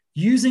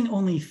using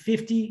only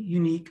 50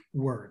 unique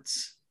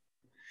words.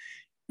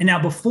 And now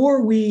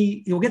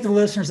you'll get the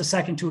listeners a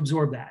second to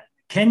absorb that.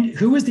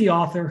 Who is the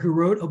author who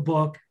wrote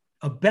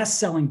a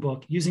best-selling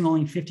book using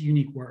only 50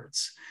 unique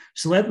words?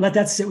 So let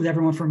that sit with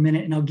everyone for a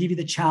minute, and I'll give you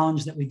the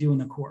challenge that we do in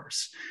the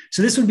course.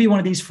 So this would be one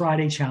of these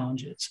Friday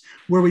challenges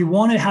where we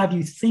want to have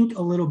you think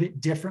a little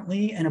bit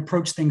differently and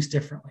approach things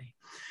differently.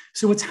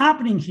 So what's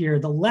happening here,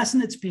 the lesson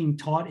that's being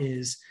taught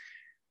is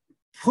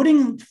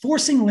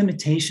forcing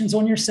limitations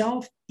on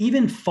yourself,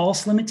 even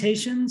false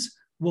limitations,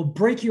 will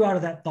break you out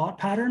of that thought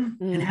pattern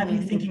and have you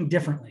thinking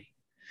differently.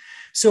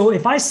 So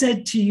if I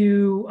said to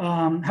you,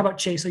 how about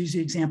Chase? I'll use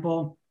the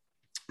example,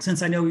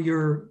 since I know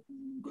your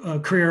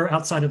career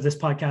outside of this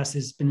podcast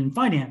has been in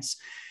finance.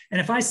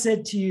 And if I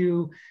said to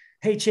you,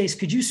 hey, Chase,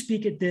 could you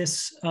speak at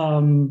this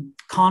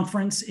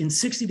conference in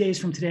 60 days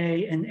from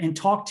today and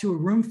talk to a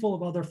room full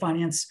of other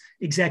finance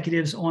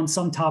executives on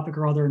some topic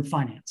or other in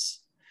finance?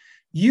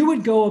 You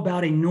would go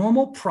about a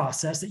normal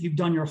process that you've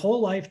done your whole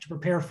life to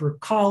prepare for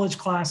college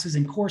classes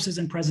and courses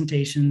and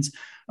presentations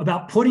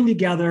about putting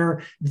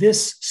together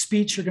this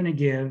speech you're going to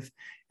give.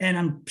 And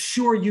I'm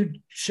sure you'd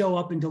show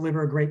up and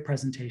deliver a great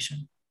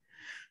presentation.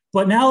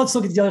 But now let's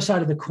look at the other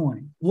side of the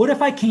coin. What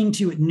if I came to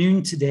you at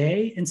noon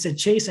today and said,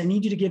 Chase, I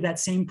need you to give that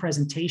same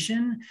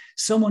presentation.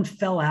 Someone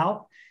fell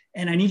out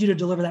and I need you to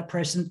deliver that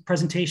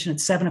presentation at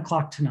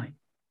 7:00 tonight.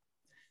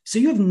 So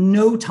you have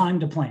no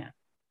time to plan.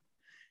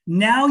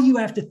 Now you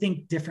have to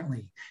think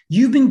differently.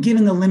 You've been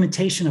given the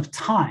limitation of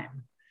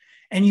time,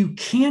 and you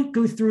can't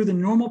go through the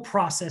normal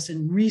process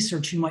and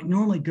research you might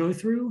normally go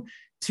through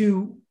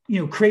to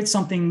create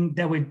something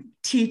that would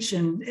teach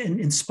and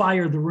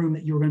inspire the room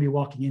that you were going to be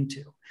walking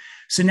into.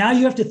 So now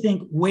you have to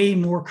think way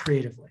more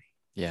creatively.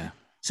 Yeah.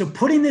 So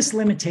putting this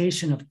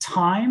limitation of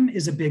time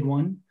is a big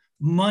one.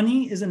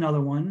 Money is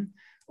another one.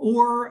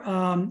 Or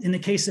in the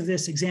case of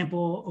this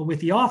example with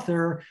the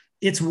author,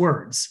 it's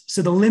words.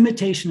 So the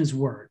limitation is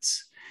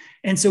words.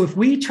 And so if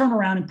we turn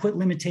around and put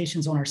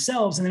limitations on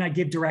ourselves, and then I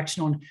give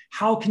direction on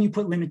how can you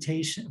put a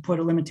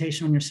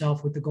limitation on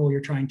yourself with the goal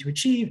you're trying to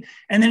achieve.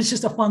 And then it's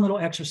just a fun little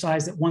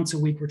exercise that once a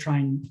week we're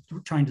trying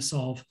to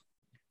solve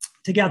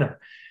together.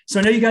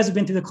 So I know you guys have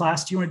been through the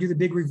class. Do you want to do the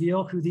big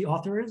reveal who the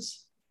author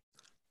is?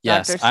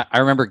 Yes, I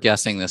remember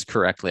guessing this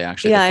correctly,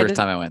 actually, the first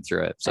time I went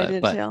through it. So,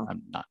 but too.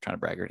 I'm not trying to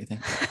brag or anything.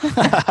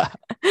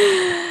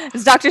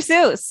 It's Dr.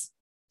 Seuss.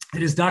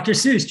 It is Dr.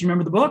 Seuss. Do you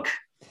remember the book?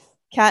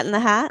 Cat in the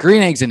Hat?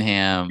 Green Eggs and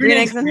Ham. Green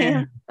Eggs and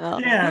Ham. Oh.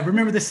 Yeah,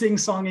 remember the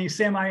sing-songy,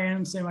 Sam I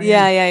Am, Sam I Am?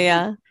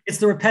 Yeah. It's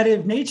the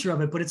repetitive nature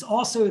of it, but it's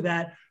also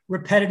that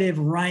repetitive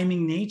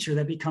rhyming nature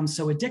that becomes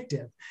so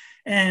addictive.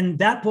 And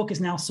that book is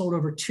now sold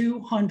over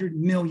 200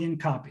 million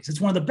copies. It's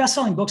one of the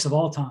best-selling books of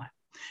all time.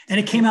 And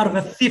it came out of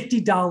a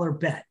 $50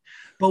 bet.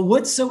 But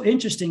what's so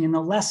interesting, and the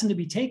lesson to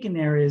be taken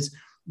there is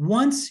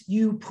once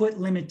you put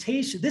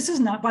limitation, this is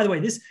not, by the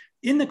way,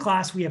 in the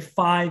class, we have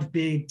 5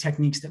 big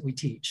techniques that we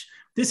teach.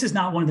 This is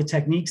not one of the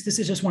techniques. This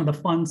is just one of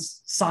the fun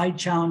side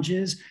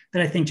challenges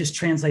that I think just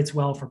translates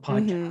well for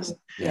podcasts.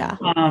 Mm-hmm.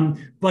 Yeah.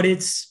 But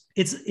it's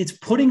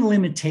putting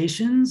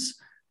limitations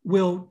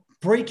will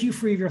break you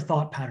free of your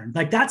thought pattern.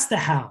 Like that's the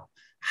how.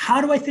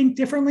 How do I think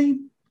differently?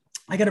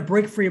 I got to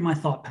break free of my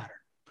thought pattern.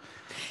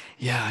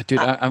 Yeah, dude,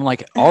 I'm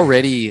like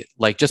already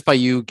like just by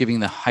you giving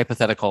the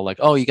hypothetical, like,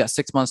 oh, you got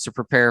 6 months to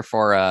prepare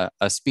for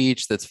a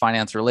speech that's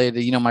finance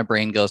related. My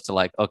brain goes to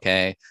like,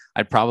 okay,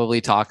 I'd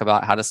probably talk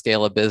about how to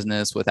scale a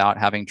business without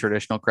having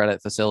traditional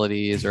credit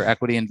facilities or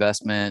equity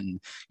investment.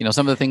 And,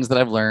 some of the things that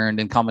I've learned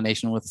in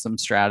combination with some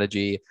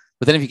strategy.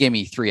 But then if you gave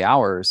me 3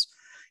 hours,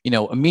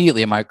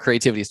 immediately my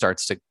creativity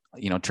starts to,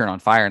 turn on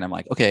fire. And I'm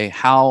like, okay,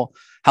 how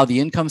the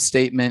income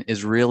statement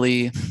is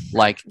really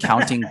like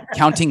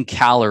counting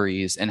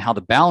calories, and how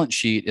the balance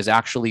sheet is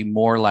actually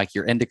more like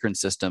your endocrine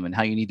system and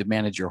how you need to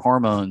manage your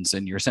hormones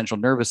and your central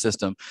nervous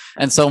system.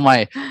 And so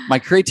my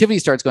creativity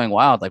starts going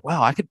wild, like,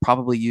 wow, I could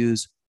probably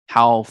use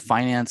how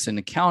finance and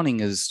accounting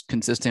is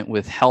consistent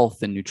with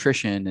health and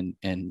nutrition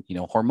and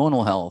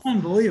hormonal health.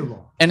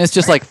 Unbelievable. And it's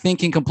just like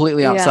thinking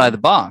completely outside the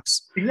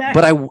box.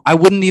 Exactly. But I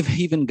wouldn't have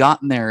even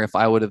gotten there if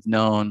I would have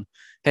known,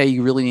 hey,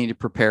 you really need to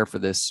prepare for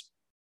this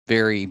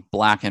very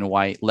black and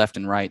white, left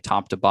and right,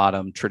 top to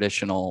bottom,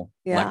 traditional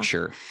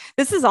lecture.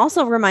 This is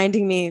also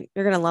reminding me,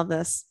 you're going to love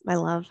this, my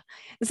love.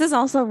 This is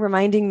also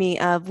reminding me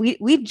of,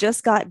 we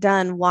just got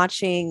done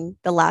watching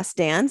The Last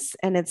Dance,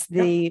 and it's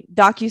the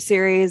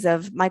docuseries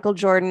of Michael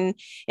Jordan.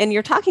 And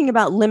you're talking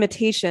about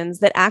limitations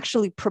that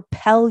actually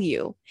propel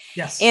you.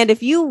 Yes. And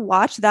if you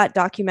watch that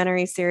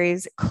documentary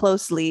series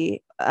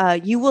closely,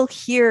 you will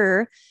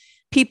hear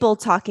people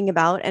talking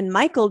about, and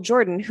Michael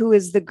Jordan, who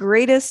is the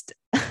greatest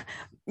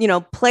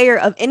player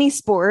of any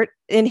sport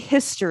in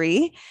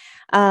history.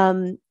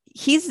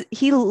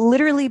 He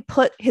literally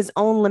put his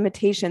own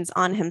limitations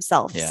on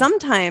himself,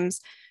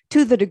 sometimes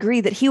to the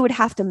degree that he would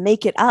have to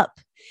make it up.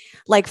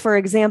 Like, for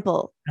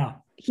example,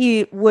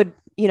 he would,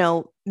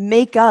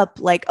 make up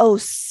like, oh,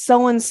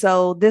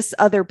 so-and-so, this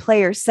other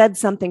player said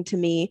something to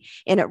me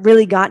and it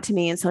really got to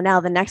me. And so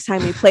now the next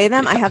time we play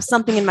them, I have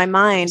something in my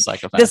mind,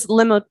 this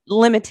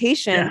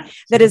limitation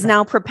that is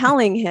now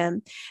propelling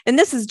him. And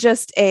this is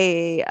just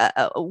a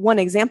one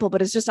example,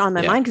 but it's just on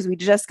my mind because we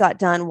just got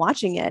done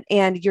watching it.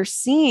 And you're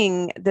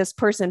seeing this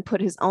person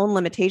put his own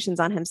limitations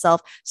on himself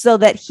so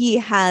that he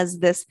has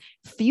this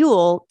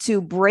fuel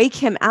to break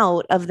him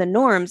out of the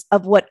norms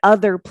of what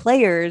other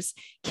players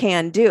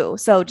can do.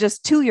 So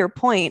just to your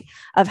point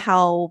of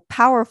how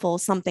powerful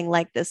something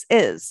like this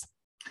is.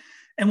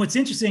 And what's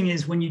interesting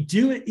is when you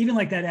do it, even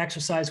like that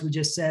exercise we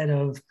just said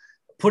of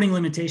putting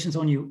limitations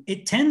on you,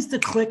 it tends to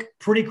click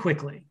pretty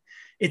quickly.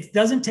 It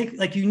doesn't take,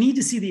 like, you need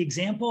to see the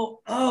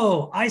example.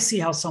 Oh, I see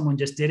how someone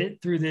just did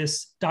it through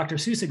this Dr.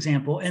 Seuss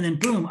example. And then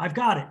boom, I've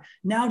got it.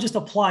 Now just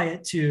apply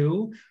it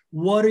to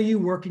what are you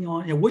working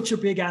on? What's your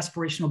big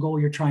aspirational goal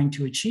you're trying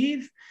to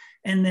achieve?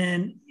 And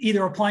then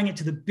either applying it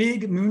to the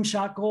big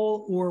moonshot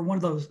goal or one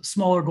of those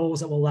smaller goals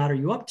that will ladder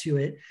you up to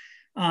it.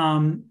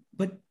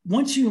 But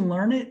once you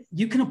learn it,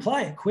 you can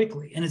apply it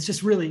quickly. And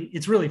it's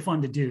really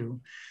fun to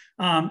do.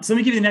 So let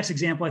me give you the next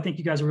example. I think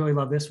you guys will really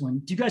love this one.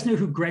 Do you guys know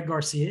who Greg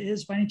Garcia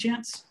is by any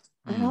chance?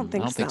 I don't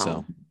think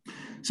so.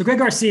 So Greg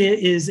Garcia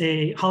is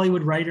a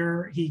Hollywood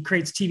writer. He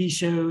creates TV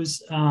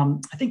shows. I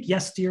think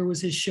Yes Dear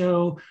was his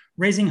show,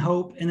 Raising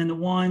Hope. And then the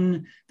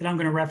one that I'm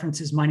going to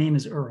reference is My Name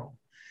is Earl.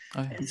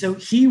 And so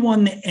he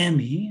won the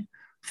Emmy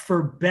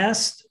for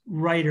best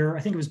writer. I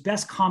think it was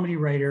best comedy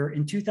writer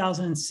in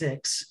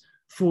 2006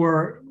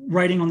 for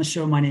writing on the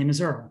show My Name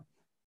is Earl.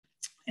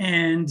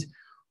 And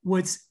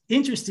what's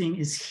interesting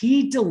is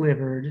he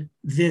delivered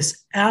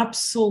this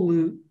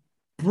absolute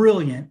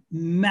brilliant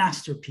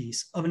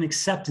masterpiece of an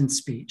acceptance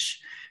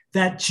speech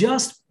that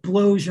just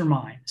blows your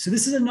mind. So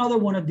this is another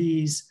one of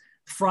these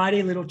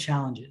Friday little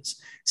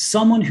challenges.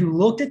 Someone who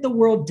looked at the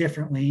world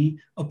differently,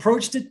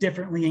 approached it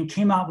differently, and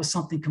came out with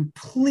something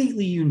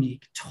completely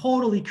unique,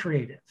 totally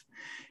creative.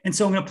 And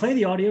so I'm going to play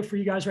the audio for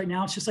you guys right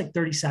now. It's just like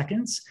 30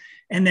 seconds.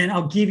 And then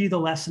I'll give you the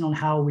lesson on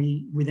how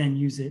we then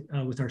use it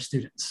with our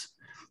students.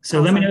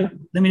 So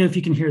awesome. Let me know if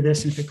you can hear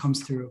this and if it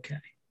comes through okay.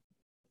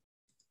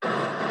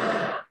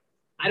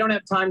 I don't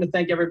have time to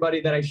thank everybody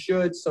that I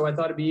should, so I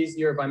thought it'd be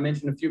easier if I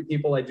mentioned a few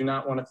people I do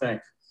not want to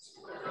thank.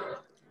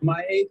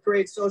 My 8th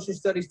grade social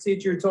studies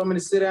teacher told me to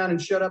sit down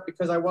and shut up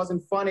because I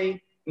wasn't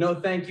funny. No,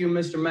 thank you,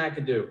 Mr.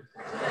 McAdoo.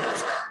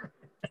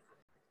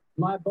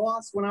 My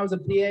boss, when I was a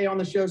PA on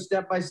the show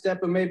Step by Step,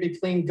 who made me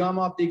clean gum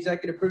off the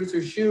executive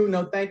producer's shoe.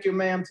 No, thank you,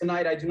 ma'am.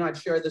 Tonight, I do not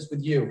share this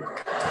with you.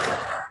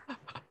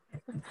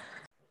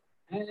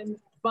 And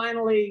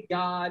finally,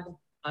 God,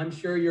 I'm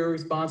sure you're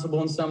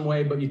responsible in some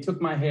way, but you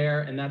took my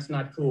hair, and that's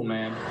not cool,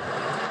 man.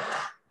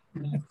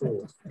 Not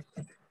cool.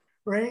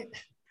 Right?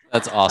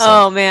 That's awesome.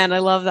 Oh, man, I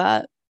love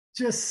that.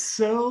 Just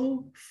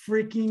so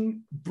freaking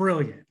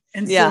brilliant.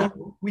 And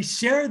so we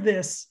share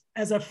this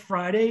as a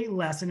Friday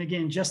lesson.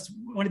 Again, just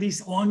one of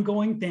these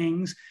ongoing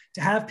things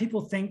to have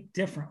people think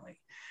differently.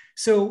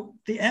 So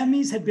the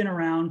Emmys had been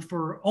around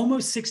for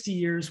almost 60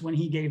 years when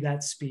he gave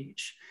that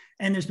speech.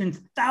 And there's been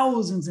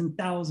thousands and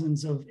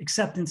thousands of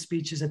acceptance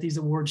speeches at these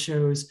award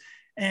shows.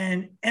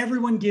 And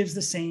everyone gives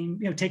the same,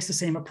 takes the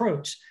same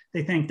approach.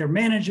 They thank their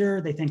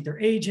manager, they thank their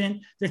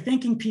agent, they're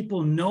thanking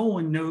people no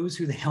one knows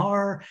who they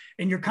are.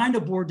 And you're kind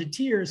of bored to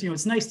tears.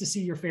 It's nice to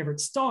see your favorite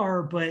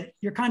star, but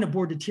you're kind of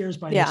bored to tears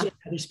by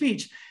their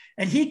speech.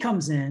 And he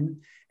comes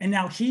in and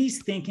now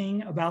he's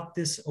thinking about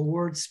this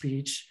award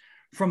speech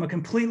from a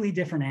completely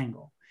different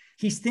angle.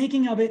 He's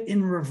thinking of it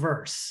in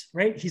reverse,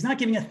 right? He's not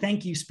giving a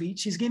thank you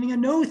speech. He's giving a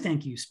no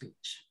thank you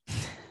speech.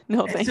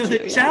 No, thank you. So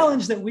the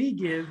challenge that we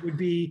give would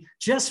be,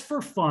 just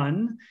for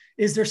fun,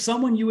 is there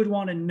someone you would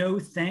want to no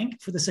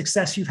thank for the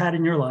success you've had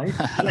in your life?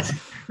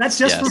 That's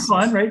just for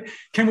fun, right?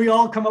 Can we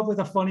all come up with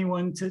a funny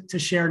one to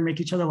share and make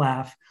each other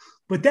laugh?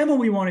 But then what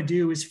we want to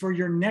do is, for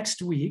your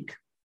next week,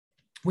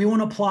 we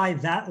want to apply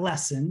that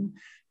lesson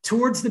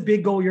towards the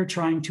big goal you're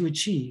trying to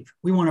achieve.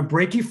 We want to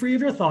break you free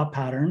of your thought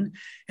pattern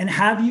and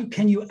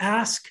can you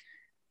ask,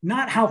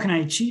 not how can I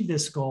achieve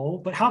this goal,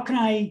 but how can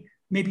I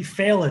maybe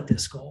fail at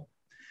this goal?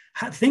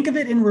 Think of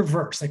it in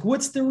reverse. Like,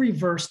 what's the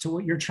reverse to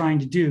what you're trying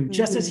to do?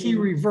 Just as he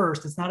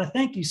reversed, it's not a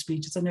thank you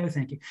speech, it's a no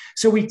thank you.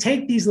 So we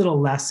take these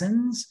little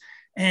lessons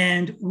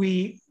and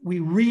we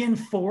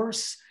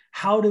reinforce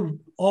how to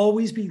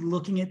always be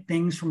looking at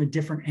things from a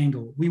different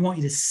angle. We want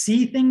you to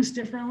see things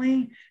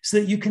differently so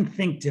that you can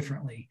think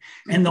differently.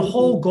 And the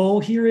whole goal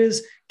here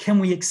is, can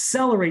we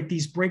accelerate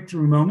these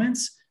breakthrough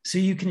moments so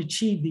you can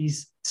achieve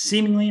these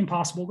seemingly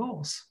impossible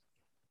goals?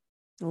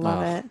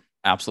 Love it.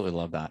 Absolutely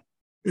love that.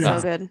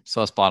 So good.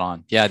 So spot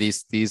on. Yeah.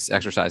 These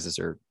exercises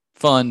are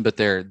fun, but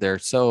they're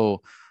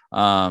so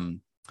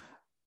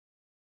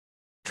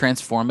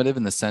transformative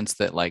in the sense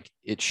that, like,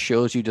 it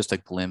shows you just a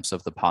glimpse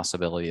of the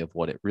possibility of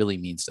what it really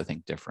means to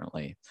think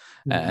differently.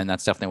 And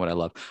that's definitely what I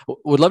love.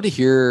 Would love to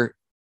hear,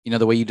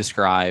 the way you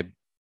describe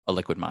a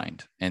liquid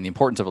mind and the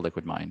importance of a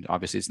liquid mind.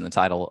 Obviously it's in the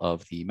title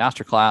of the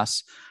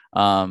masterclass.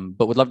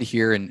 But would love to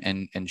hear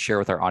and share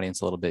with our audience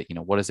a little bit,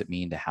 what does it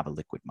mean to have a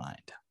liquid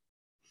mind?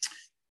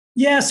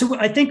 Yeah, so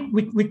I think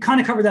we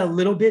kind of covered that a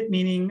little bit,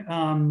 meaning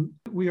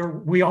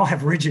we all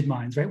have rigid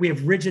minds, right? We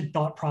have rigid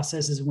thought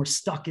processes and we're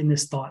stuck in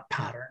this thought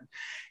pattern.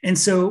 And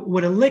so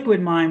what a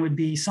liquid mind would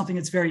be, something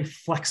that's very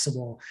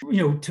flexible.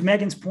 To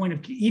Megan's point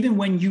of, even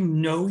when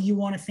you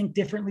want to think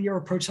differently or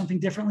approach something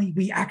differently,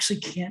 we actually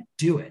can't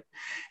do it.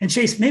 And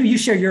Chase, maybe you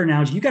share your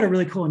analogy. You got a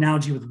really cool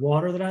analogy with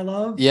water that I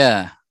love.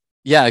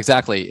 Yeah,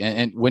 exactly.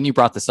 And when you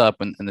brought this up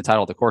in the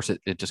title of the course,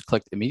 it just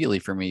clicked immediately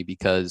for me,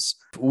 because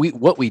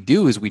what we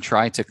do is we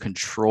try to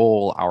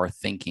control our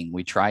thinking.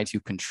 We try to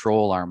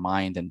control our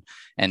mind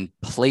and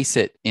place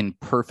it in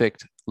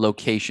perfect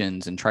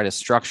locations and try to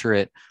structure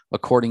it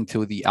according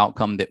to the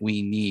outcome that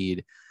we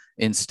need,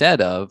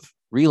 instead of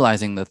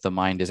realizing that the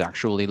mind is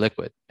actually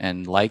liquid.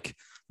 And like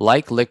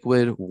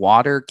liquid,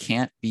 water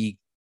can't be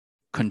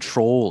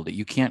controlled.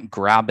 You can't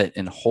grab it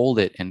and hold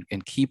it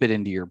and keep it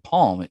into your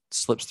palm. It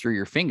slips through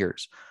your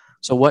fingers.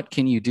 So what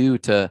can you do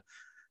to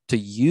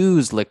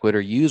use liquid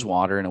or use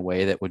water in a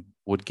way that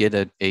would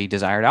get a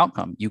desired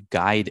outcome? You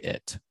guide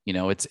it.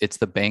 It's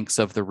the banks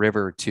of the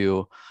river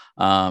to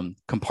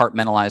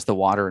compartmentalize the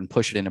water and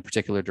push it in a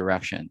particular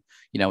direction.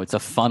 It's a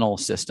funnel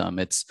system.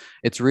 It's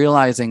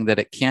realizing that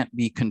it can't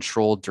be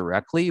controlled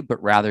directly,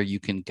 but rather you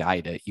can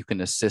guide it, you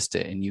can assist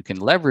it, and you can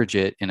leverage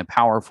it in a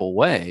powerful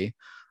way.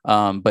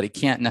 But it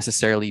can't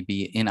necessarily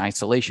be in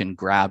isolation,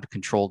 grabbed,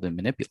 controlled, and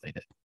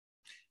manipulated.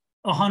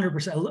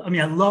 100%. I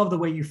mean, I love the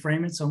way you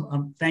frame it.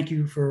 So thank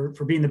you for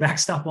being the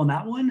backstop on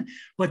that one.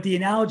 But the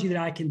analogy that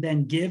I can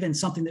then give, and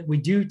something that we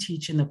do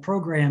teach in the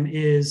program,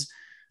 is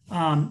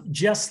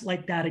just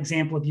like that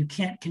example of, you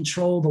can't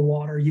control the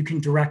water, you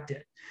can direct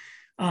it.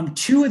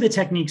 Two of the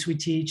techniques we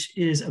teach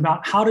is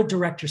about how to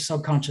direct your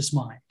subconscious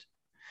mind.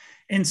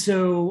 And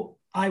so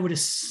I would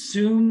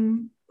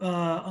assume,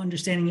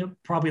 understanding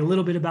probably a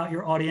little bit about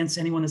your audience,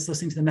 anyone that's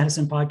listening to the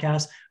Medicine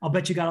Podcast, I'll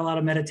bet you got a lot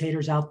of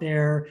meditators out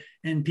there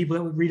and people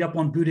that would read up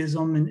on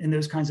Buddhism and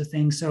those kinds of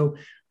things. So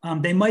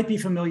they might be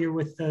familiar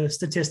with the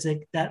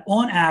statistic that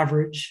on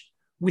average,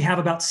 we have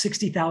about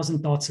 60,000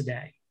 thoughts a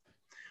day,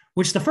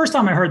 which the first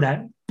time I heard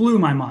that blew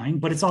my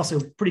mind, but it's also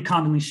pretty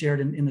commonly shared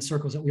in the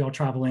circles that we all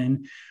travel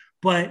in.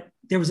 But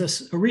there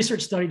was a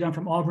research study done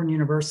from Auburn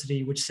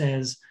University, which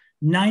says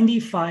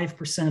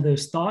 95% of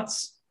those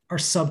thoughts are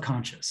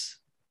subconscious.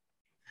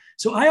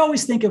 So I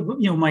always think of,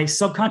 my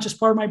subconscious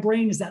part of my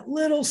brain is that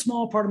little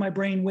small part of my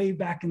brain way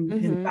back in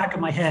the back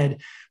of my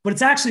head, but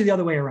it's actually the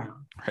other way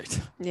around. Right.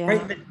 Yeah.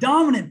 Right. The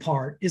dominant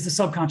part is the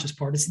subconscious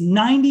part. It's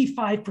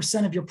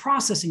 95% of your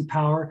processing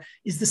power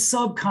is the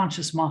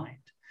subconscious mind.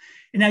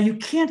 And now you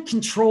can't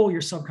control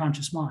your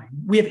subconscious mind.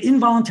 We have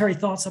involuntary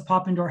thoughts that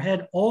pop into our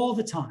head all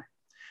the time.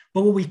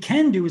 But what we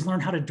can do is learn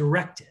how to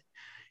direct it.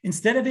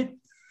 Instead of it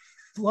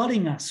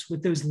flooding us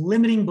with those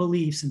limiting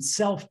beliefs and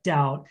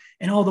self-doubt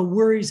and all the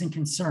worries and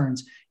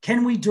concerns,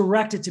 can we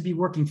direct it to be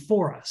working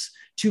for us,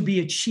 to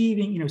be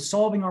achieving,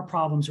 solving our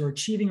problems or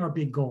achieving our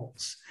big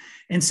goals?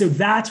 And so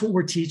that's what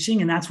we're teaching.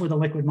 And that's where the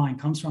liquid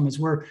mind comes from, is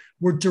we're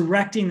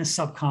directing the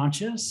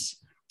subconscious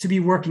to be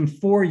working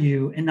for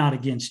you and not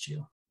against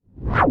you.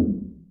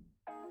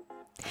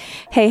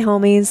 Hey,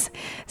 homies.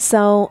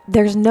 So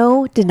there's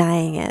no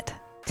denying it.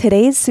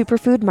 Today's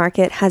superfood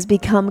market has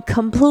become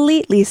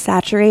completely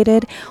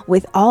saturated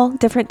with all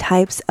different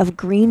types of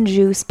green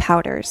juice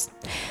powders.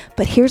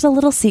 But here's a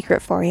little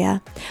secret for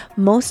you.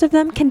 Most of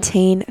them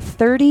contain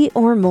 30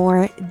 or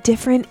more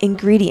different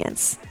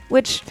ingredients,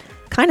 which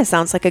kind of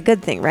sounds like a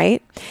good thing,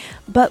 right?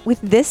 But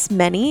with this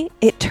many,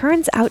 it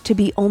turns out to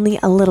be only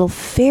a little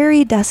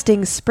fairy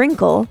dusting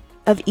sprinkle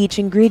of each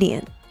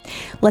ingredient.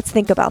 Let's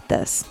think about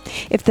this.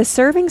 If the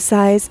serving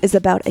size is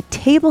about a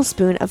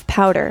tablespoon of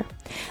powder,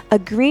 a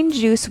green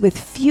juice with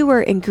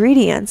fewer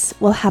ingredients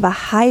will have a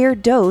higher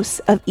dose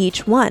of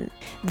each one.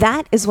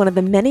 That is one of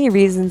the many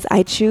reasons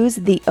I choose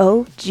the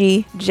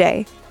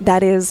OGJ,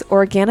 that is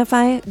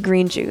Organifi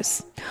Green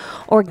Juice.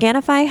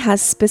 Organifi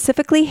has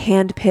specifically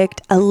handpicked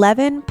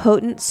 11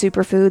 potent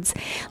superfoods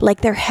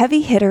like their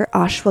heavy hitter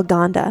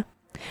ashwagandha.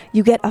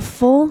 You get a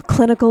full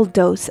clinical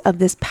dose of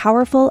this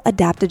powerful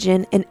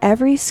adaptogen in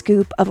every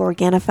scoop of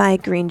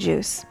Organifi green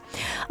juice.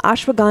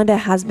 Ashwagandha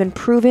has been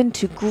proven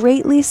to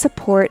greatly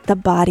support the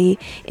body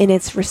in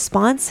its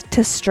response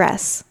to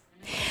stress.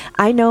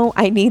 I know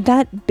I need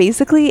that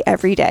basically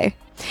every day.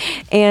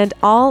 And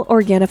all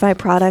Organifi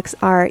products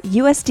are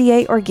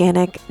USDA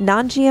organic,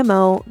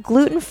 non-GMO,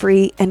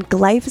 gluten-free, and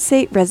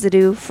glyphosate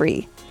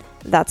residue-free.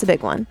 That's a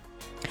big one.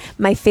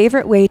 My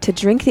favorite way to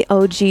drink the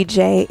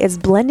OGJ is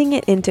blending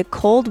it into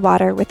cold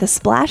water with a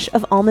splash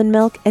of almond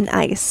milk and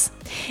ice.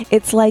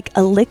 It's like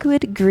a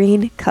liquid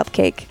green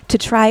cupcake. To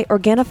try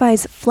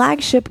Organifi's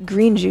flagship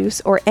green juice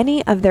or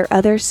any of their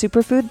other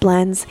superfood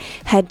blends,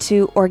 head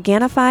to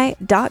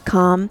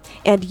Organifi.com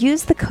and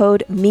use the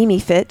code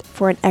MIMIFIT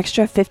for an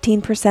extra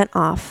 15%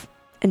 off.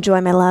 Enjoy,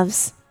 my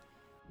loves.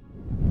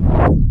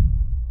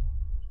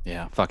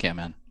 Yeah, fuck yeah,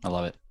 man. I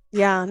love it.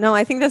 Yeah, no,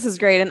 I think this is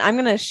great. And I'm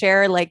going to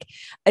share like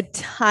a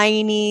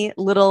tiny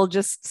little,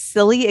 just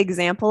silly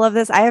example of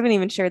this. I haven't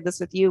even shared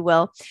this with you,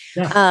 Will.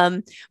 Yeah.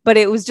 But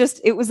it was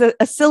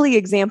a silly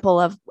example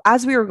of,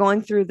 as we were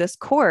going through this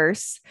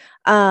course,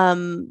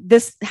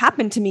 this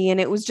happened to me.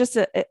 And it was just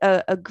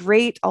a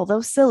great,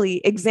 although silly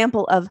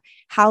example of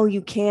how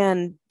you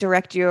can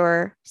direct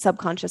your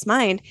subconscious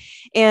mind.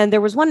 And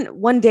there was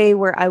one day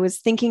where I was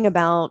thinking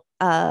about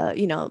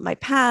my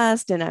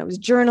past, and I was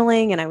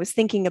journaling, and I was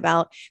thinking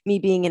about me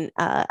being in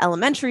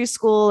elementary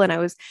school, and I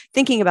was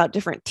thinking about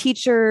different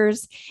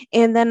teachers.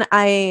 And then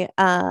I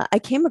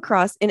came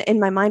across in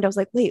my mind, I was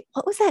like, wait,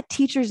 what was that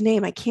teacher's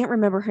name? I can't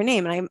remember her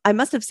name. And I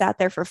must have sat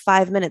there for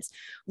 5 minutes,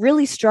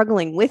 really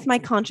struggling with my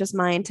conscious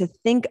mind to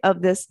think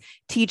of this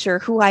teacher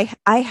who I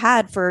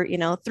had for,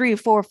 3,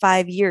 4,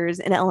 5 years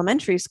in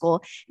elementary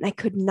school. And I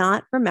could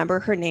not remember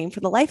her name for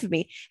the life of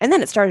me. And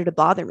then it started to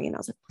bother me. And I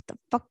was like, what the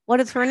fuck? What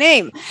is her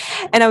name?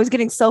 And I was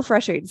getting so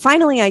frustrated.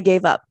 Finally, I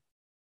gave up.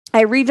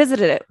 I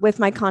revisited it with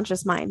my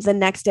conscious mind the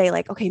next day,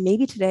 like, okay,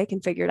 maybe today I can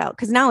figure it out.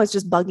 Cause now it's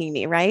just bugging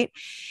me. Right.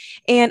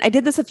 And I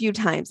did this a few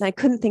times and I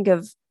couldn't think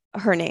of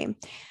her name.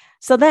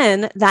 So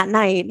then that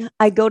night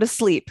I go to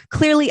sleep.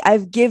 Clearly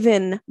I've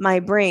given my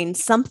brain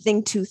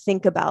something to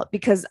think about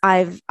because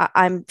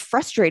I'm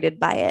frustrated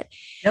by it.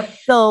 Yep.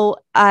 So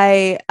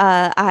I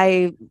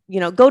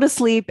go to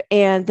sleep,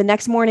 and the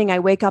next morning I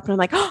wake up and I'm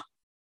like, oh,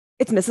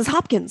 it's Mrs.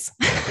 Hopkins.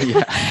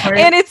 Yeah.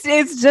 And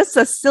it's just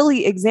a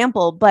silly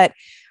example, but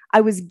I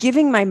was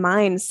giving my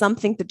mind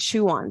something to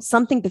chew on,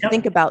 something to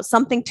think about,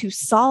 something to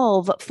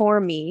solve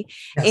for me.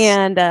 Yes.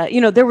 And,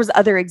 there was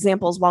other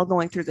examples while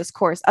going through this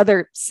course,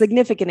 other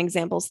significant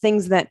examples,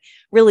 things that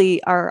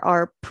really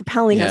are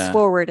propelling us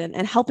forward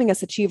and helping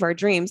us achieve our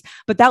dreams.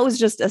 But that was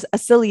just a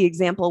silly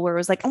example where it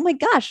was like, oh my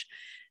gosh,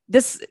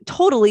 this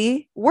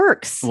totally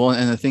works. Well,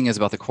 and the thing is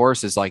about the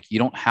course is like, you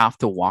don't have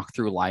to walk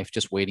through life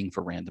just waiting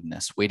for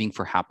randomness, waiting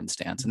for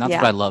happenstance. And that's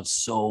what I love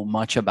so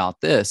much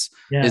about this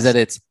is that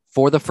it's,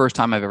 for the first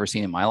time I've ever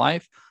seen in my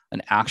life,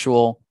 an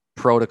actual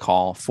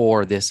protocol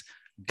for this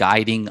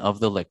guiding of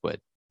the liquid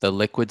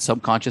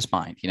subconscious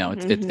mind.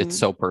 It's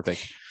so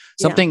perfect.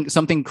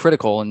 Something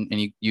critical.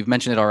 And you've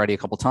mentioned it already a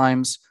couple of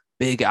times,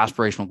 big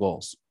aspirational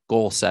goals,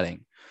 goal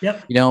setting.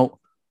 Yep.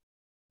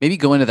 Maybe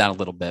go into that a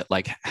little bit.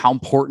 Like, how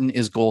important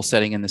is goal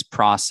setting in this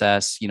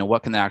process?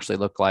 What can that actually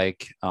look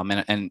like?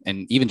 And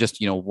even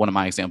just, one of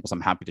my examples,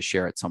 I'm happy to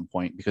share at some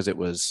point because it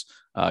was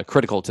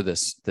critical to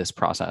this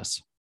process.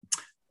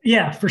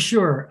 Yeah, for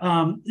sure.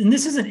 And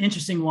this is an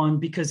interesting one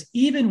because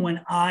even when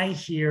I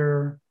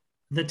hear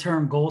the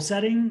term goal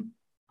setting,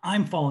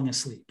 I'm falling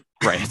asleep.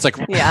 Right. It's like,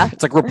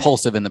 it's like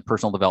repulsive in the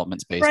personal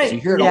development space. Right. You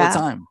hear it all the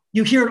time.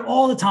 You hear it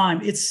all the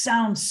time. It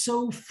sounds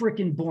so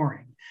freaking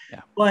boring. Yeah.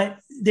 But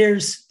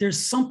there's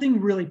something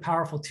really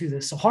powerful to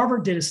this. So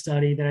Harvard did a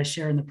study that I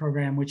share in the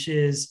program, which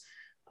is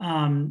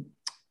 97%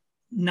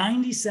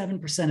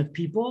 of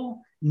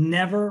people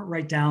never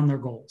write down their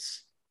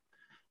goals.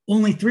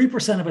 Only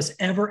 3% of us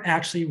ever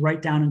actually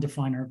write down and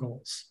define our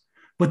goals.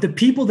 But the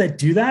people that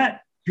do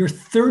that, you're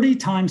 30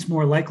 times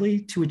more likely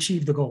to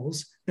achieve the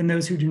goals than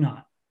those who do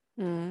not.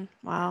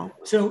 Wow.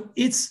 So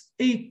it's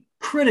a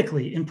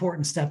critically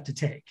important step to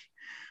take.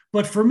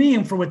 But for me,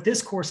 and for what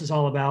this course is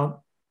all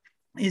about,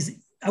 is,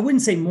 I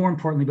wouldn't say more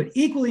importantly, but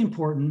equally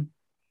important,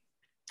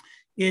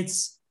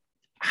 it's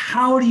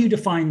how do you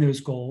define those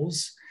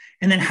goals?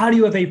 And then how do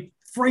you have a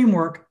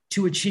framework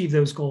to achieve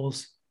those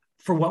goals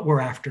for what we're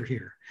after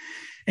here?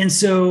 And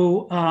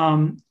so,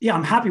 I'm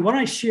happy. Why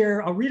don't I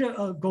share? I'll read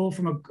a goal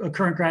from a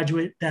current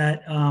graduate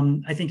that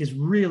I think is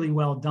really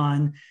well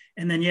done.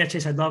 And then,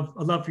 Chase, I'd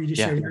love for you to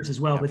share yours as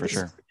well. Yeah,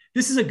 but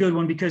this is a good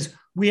one because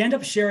we end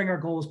up sharing our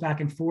goals back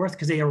and forth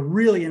because they are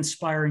really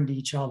inspiring to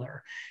each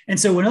other. And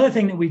so another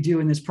thing that we do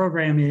in this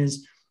program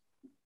is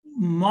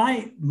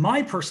my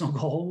personal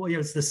goal,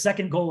 it's the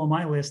second goal on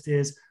my list,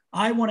 is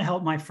I want to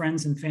help my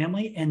friends and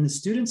family and the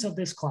students of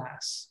this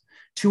class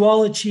to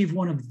all achieve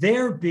one of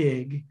their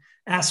big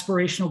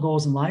aspirational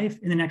goals in life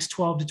in the next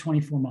 12 to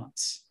 24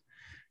 months.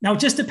 Now, it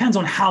just depends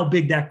on how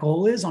big that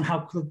goal is, on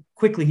how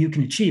quickly you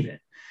can achieve it.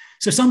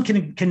 So some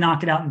can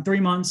knock it out in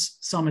 3 months,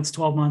 some it's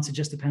 12 months. It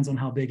just depends on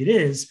how big it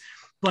is.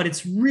 But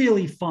it's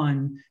really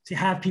fun to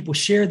have people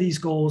share these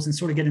goals and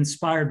sort of get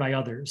inspired by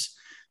others.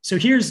 So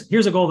here's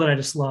a goal that I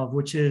just love,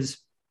 which is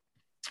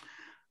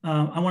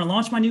I want to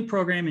launch my new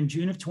program in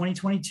June of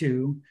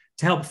 2022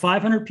 to help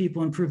 500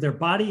 people improve their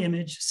body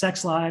image,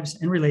 sex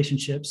lives, and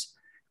relationships,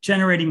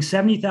 generating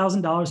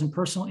 $70,000 in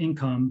personal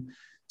income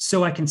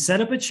so I can set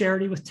up a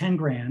charity with 10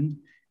 grand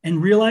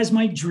and realize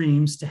my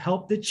dreams to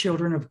help the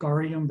children of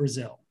Gario in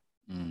Brazil.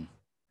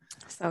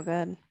 So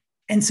good.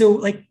 And so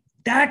like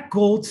that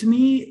goal to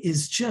me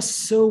is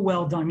just so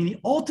well done. I mean,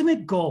 the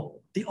ultimate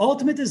goal, the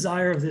ultimate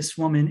desire of this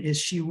woman is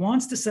she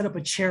wants to set up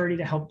a charity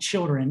to help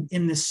children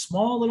in this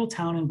small little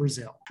town in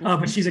Brazil.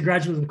 But she's a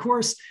graduate of the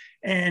course.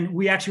 And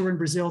we actually were in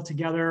Brazil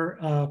together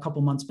a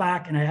couple months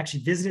back. And I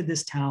actually visited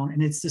this town.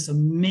 And it's this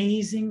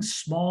amazing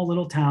small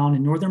little town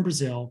in northern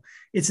Brazil.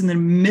 It's in the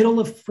middle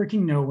of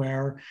freaking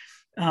nowhere.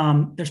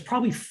 There's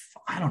probably,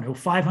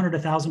 500,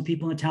 1,000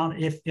 people in the town,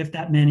 if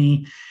that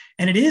many.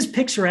 And it is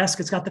picturesque.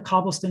 It's got the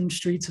cobblestone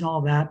streets and all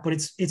of that, but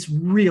it's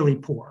really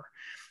poor.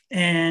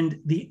 And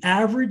the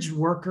average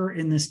worker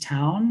in this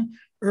town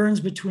earns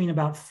between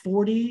about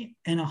 $40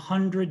 and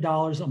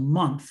 $100 a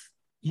month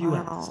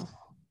US. Wow.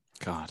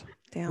 God.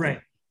 Damn.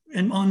 Right.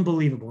 And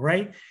unbelievable,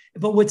 right?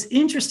 But what's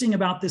interesting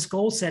about this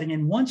goal setting,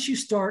 and once you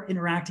start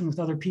interacting with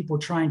other people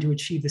trying to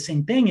achieve the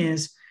same thing,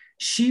 is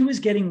she was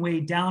getting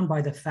weighed down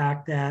by the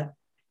fact that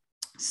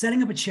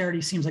setting up a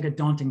charity seems like a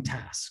daunting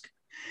task.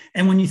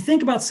 And when you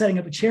think about setting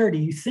up a charity,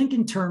 you think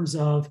in terms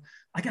of,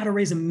 I got to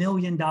raise $1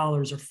 million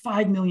or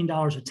 $5 million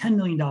or $10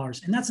 million.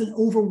 And that's an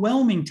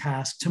overwhelming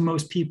task to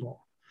most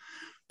people.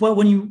 But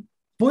when you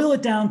boil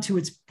it down to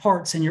its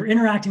parts and you're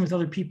interacting with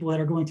other people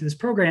that are going through this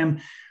program,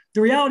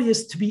 the reality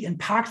is to be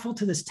impactful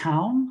to this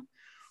town.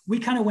 We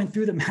kind of went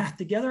through the math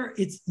together.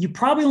 You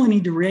probably only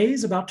need to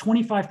raise about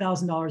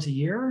 $25,000 a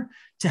year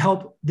to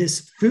help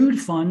this food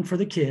fund for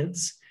the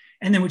kids.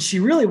 And then what she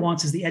really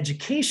wants is the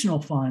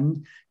educational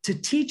fund to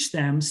teach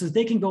them so that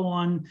they can go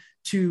on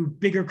to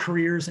bigger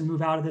careers and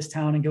move out of this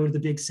town and go to the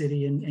big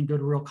city and go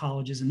to real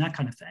colleges and that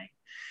kind of thing.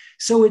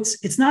 So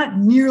it's not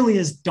nearly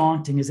as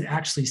daunting as it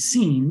actually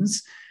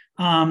seems.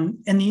 And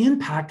the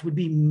impact would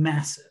be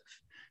massive.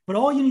 But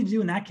all you need to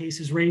do in that case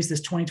is raise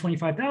this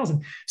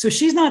 $25,000. So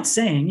she's not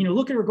saying,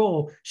 look at her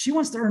goal. She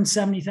wants to earn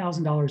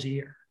 $70,000 a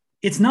year.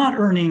 It's not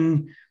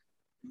earning,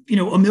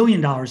 $1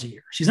 million a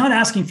year. She's not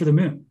asking for the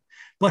moon.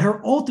 But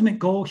her ultimate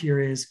goal here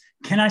is,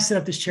 can I set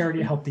up this charity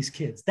to help these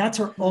kids? That's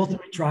her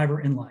ultimate driver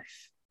in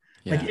life.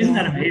 Yeah. Like, isn't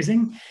that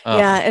amazing?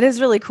 Yeah, it is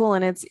really cool.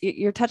 And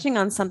you're touching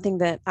on something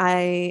that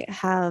I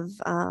have,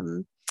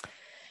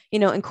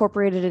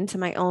 incorporated into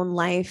my own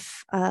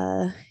life.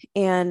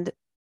 And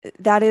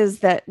that is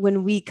that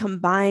when we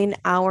combine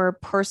our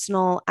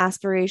personal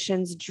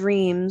aspirations,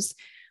 dreams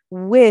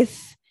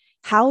with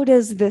how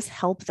does this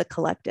help the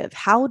collective?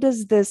 How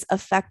does this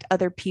affect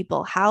other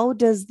people? How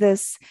does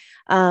this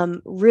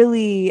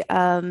really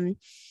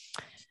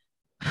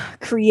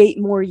create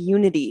more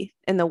unity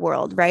in the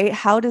world, right?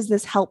 How does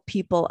this help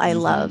people I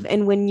love?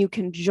 And when you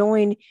can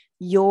join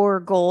your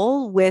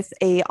goal with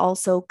a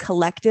also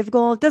collective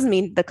goal, it doesn't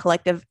mean the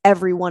collective,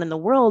 everyone in the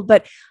world,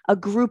 but a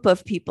group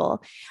of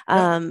people.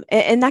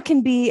 And that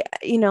can be,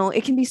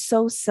 it can be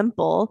so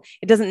simple.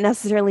 It doesn't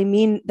necessarily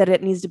mean that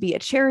it needs to be a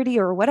charity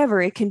or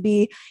whatever. It can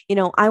be,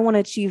 I want to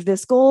achieve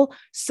this goal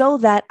so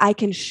that I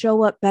can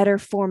show up better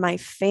for my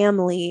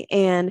family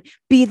and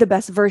be the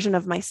best version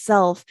of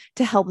myself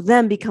to help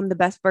them become the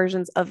best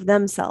versions of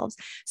themselves.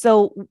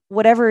 So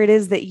whatever it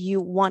is that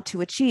you want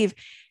to achieve,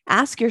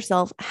 ask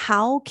yourself,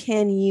 how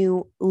can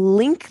you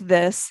link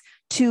this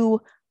to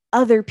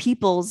other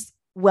people's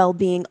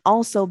well-being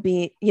also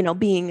being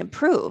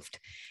improved?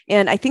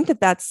 And I think that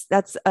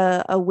that's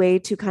a way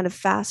to kind of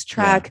fast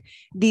track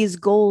these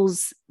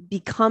goals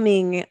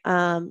becoming,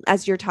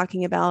 as you're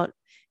talking about,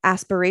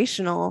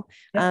 aspirational,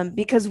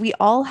 because we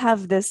all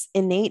have this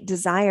innate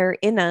desire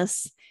in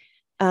us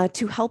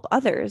to help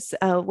others,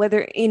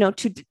 whether,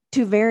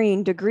 to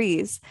varying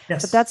degrees.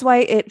 Yes. But that's why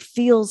it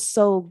feels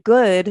so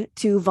good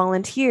to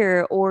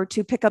volunteer or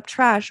to pick up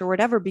trash or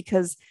whatever,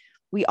 because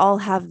we all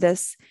have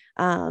this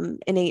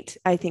innate,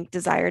 I think,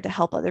 desire to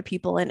help other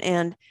people.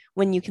 And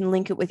when you can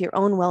link it with your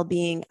own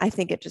well-being, I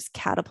think it just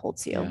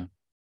catapults you.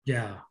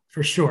 Yeah,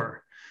 for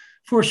sure.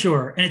 For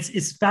sure. And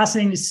it's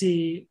fascinating to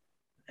see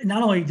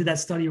not only did that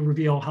study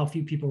reveal how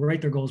few people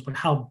write their goals, but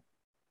how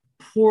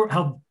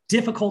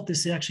difficult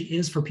this actually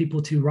is for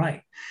people to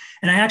write.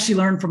 And I actually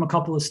learned from a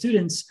couple of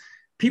students,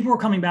 people were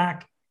coming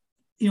back,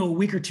 a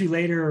week or two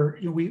later.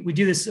 We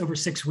do this over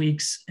 6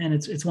 weeks, and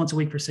it's once a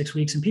week for 6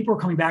 weeks, and people are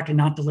coming back and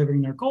not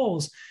delivering their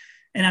goals.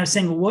 And I was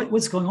saying, well,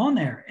 what's going on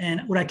there?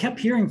 And what I kept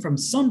hearing from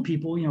some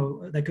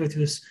people, that go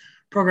through this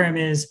program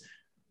is,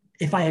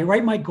 if I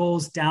write my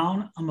goals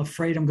down, I'm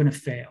afraid I'm going to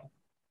fail.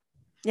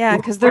 Yeah,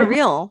 because they're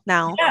real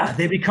now. Yeah,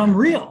 they become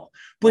real.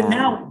 But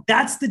now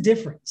that's the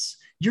difference.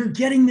 You're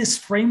getting this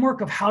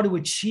framework of how to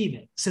achieve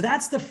it. So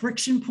that's the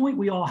friction point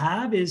we all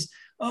have is,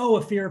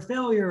 a fear of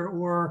failure,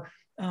 or,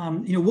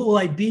 what will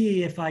I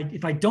be if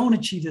I don't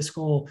achieve this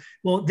goal?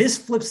 Well, this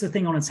flips the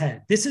thing on its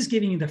head. This is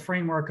giving you the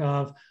framework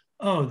of,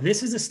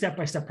 this is a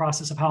step-by-step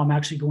process of how I'm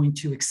actually going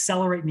to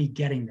accelerate me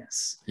getting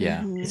this. Yeah.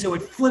 And so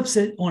it flips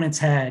it on its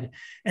head.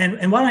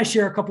 And why don't I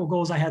share a couple of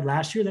goals I had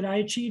last year that I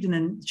achieved? And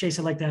then Chase,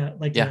 I'd like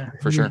to,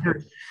 for sure.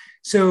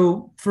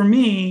 So for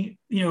me,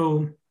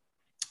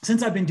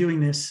 since I've been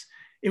doing this,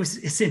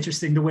 it's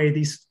interesting the way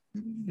the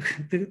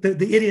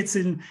idiots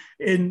in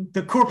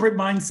the corporate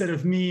mindset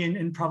of me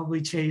and probably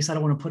Chase, I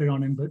don't want to put it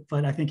on him,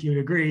 but I think you would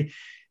agree,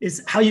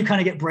 is how you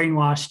kind of get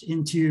brainwashed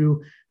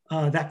into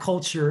that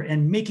culture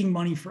and making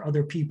money for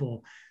other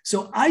people.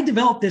 So I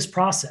developed this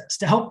process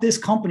to help this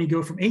company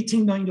go from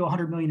 18 million to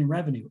 100 million in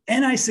revenue.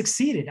 And I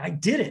succeeded. I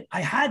did it.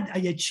 I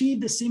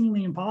achieved the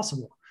seemingly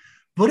impossible,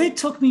 but it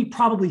took me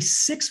probably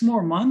 6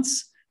 more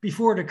months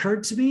before it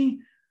occurred to me,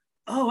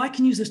 I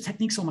can use those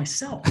techniques on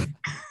myself.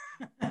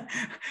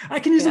 I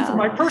can use them for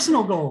my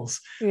personal goals.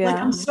 Like,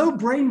 I'm so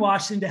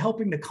brainwashed into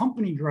helping the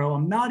company grow,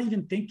 I'm not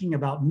even thinking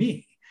about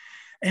me.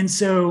 And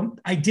so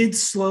I did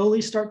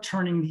slowly start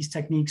turning these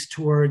techniques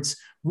towards,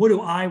 what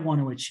do I want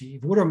to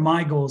achieve? What are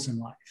my goals in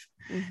life?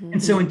 Mm-hmm.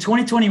 And so in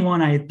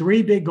 2021, I had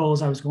 3 big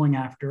goals I was going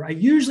after. I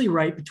usually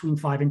write between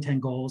 5 and 10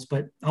 goals,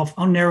 but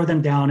I'll narrow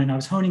them down. And I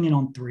was honing in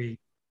on 3.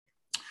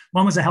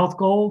 One was a health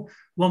goal,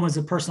 one was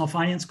a personal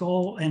finance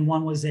goal, and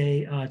one was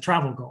a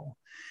travel goal.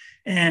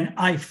 And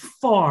I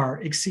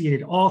far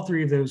exceeded all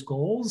 3 of those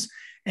goals.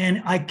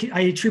 And I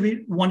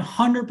attribute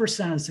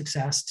 100% of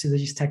success to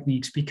these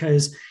techniques,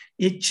 because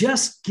it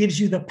just gives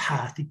you the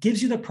path. It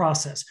gives you the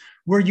process.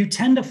 Where you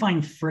tend to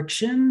find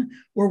friction,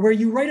 or where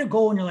you write a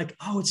goal and you're like,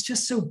 it's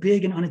just so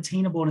big and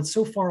unattainable and it's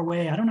so far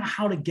away, I don't know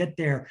how to get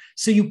there.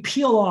 So you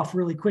peel off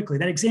really quickly.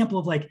 That example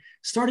of like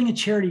starting a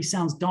charity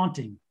sounds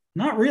daunting.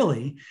 Not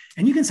really.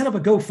 And you can set up a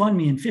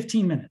GoFundMe in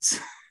 15 minutes.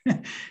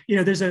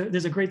 There's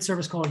a great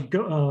service called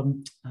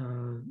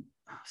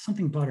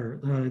something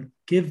butter,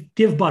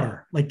 give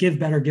butter, like give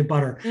better, give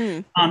butter.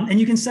 And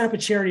you can set up a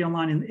charity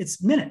online and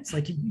it's minutes.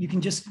 Like you can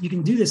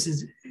do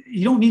this.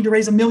 You don't need to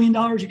raise $1 million.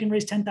 You can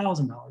raise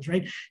 $10,000,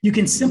 right? You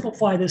can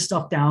simplify this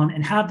stuff down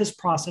and have this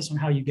process on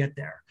how you get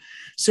there.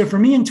 So for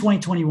me in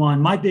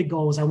 2021, my big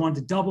goal was I wanted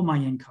to double my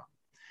income.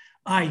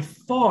 I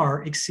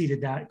far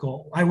exceeded that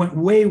goal. I went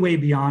way, way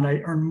beyond. I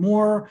earned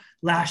more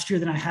last year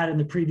than I had in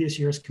the previous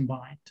years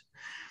combined.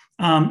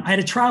 I had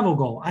a travel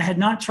goal. I had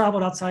not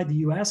traveled outside the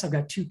US. I've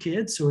got 2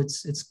 kids, so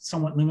it's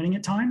somewhat limiting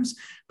at times,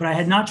 but I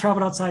had not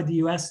traveled outside the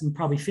US in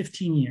probably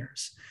 15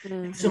 years.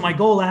 Mm-hmm. So my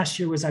goal last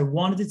year was I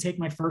wanted to take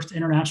my first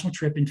international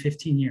trip in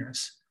 15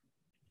 years.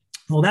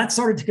 Well, that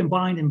started to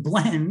combine and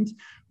blend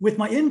with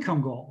my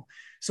income goal.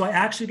 So I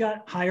actually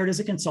got hired as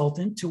a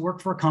consultant to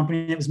work for a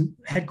company that was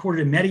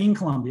headquartered in Medellin,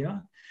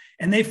 Colombia,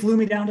 and they flew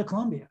me down to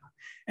Colombia.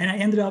 And I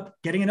ended up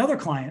getting another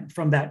client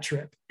from that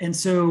trip. And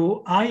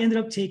so I ended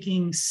up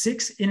taking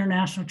 6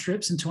 international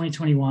trips in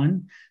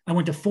 2021. I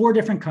went to 4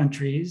 different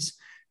countries,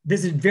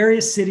 visited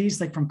various cities,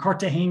 like from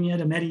Cartagena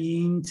to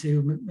Medellin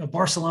to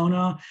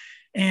Barcelona.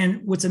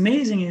 And what's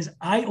amazing is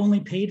I only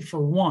paid for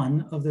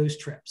 1 of those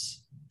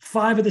trips.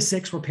 5 of the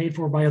 6 were paid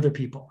for by other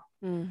people.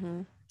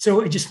 Mm-hmm.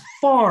 So it just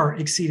far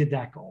exceeded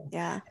that goal.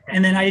 Yeah.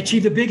 And then I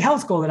achieved a big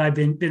health goal that I've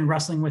been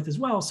wrestling with as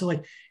well. So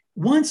like,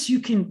 once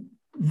you can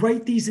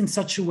write these in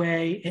such a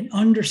way and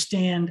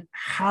understand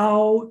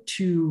how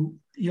to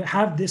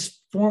have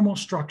this formal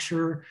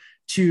structure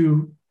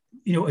to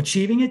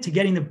achieving it, to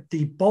getting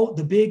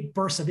the big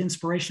bursts of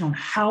inspiration on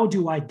how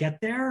do I get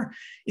there,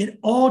 it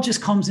all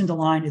just comes into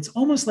line. It's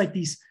almost like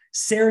these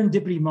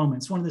serendipity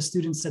moments. One of the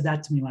students said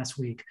that to me last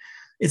week.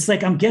 It's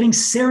like I'm getting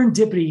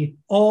serendipity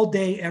all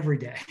day, every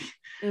day,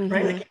 mm-hmm.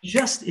 right? Like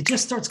it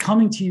just starts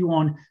coming to you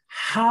on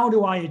how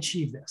do I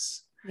achieve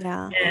this?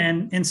 Yeah.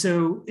 And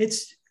so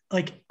it's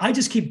like, I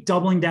just keep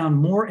doubling down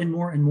more and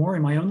more and more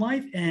in my own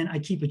life. And I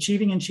keep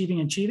achieving.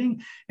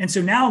 And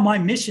so now my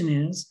mission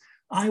is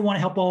I want to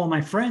help all of my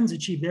friends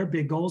achieve their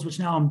big goals, which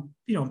now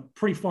I'm,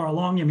 pretty far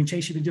along. I mean,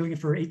 Chase, you've been doing it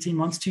for 18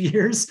 months, 2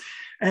 years.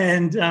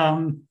 And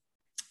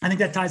I think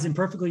that ties in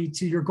perfectly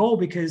to your goal,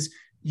 because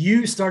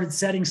you started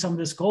setting some of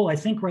this goal, I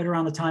think right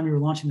around the time you were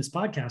launching this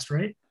podcast,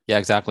 right? Yeah,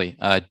 exactly.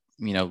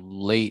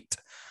 Late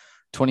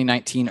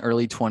 2019,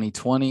 early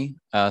 2020,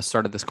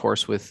 started this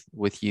course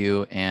with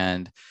you.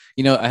 And,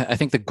 I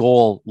think the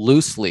goal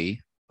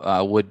loosely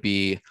would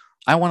be,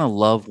 I want to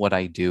love what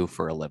I do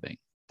for a living.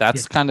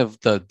 That's kind of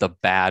the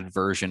bad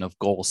version of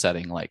goal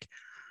setting. Like,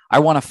 I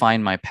want to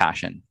find my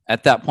passion.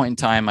 At that point in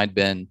time, I'd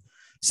been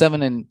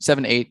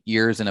 8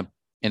 years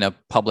in a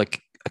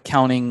public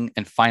accounting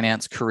and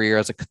finance career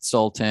as a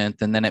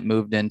consultant. And then it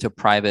moved into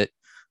private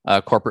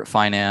corporate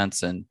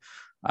finance, and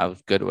I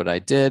was good at what I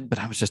did, but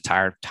I was just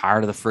tired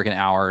of the freaking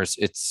hours.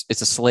 It's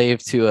a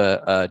slave to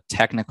a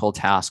technical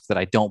task that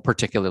I don't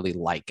particularly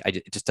like.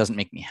 It just doesn't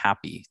make me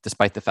happy,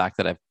 despite the fact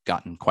that I've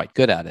gotten quite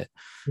good at it.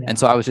 Yeah. And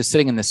so I was just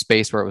sitting in this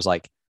space where it was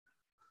like,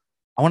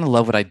 I want to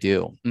love what I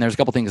do. And there's a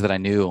couple things that I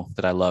knew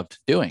that I loved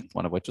doing,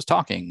 one of which was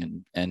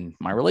talking and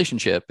my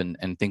relationship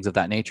and things of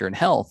that nature, and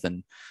health.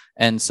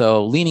 And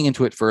so leaning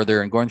into it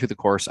further and going through the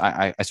course,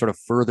 I sort of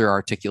further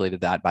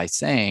articulated that by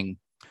saying,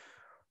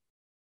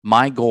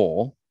 my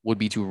goal would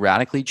be to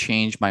radically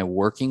change my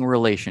working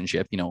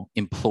relationship,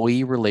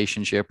 employee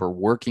relationship or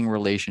working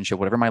relationship,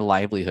 whatever my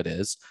livelihood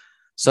is,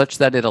 such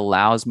that it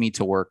allows me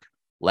to work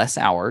less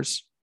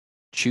hours,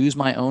 choose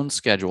my own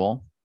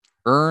schedule,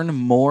 earn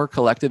more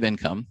collective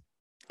income,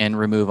 and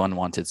remove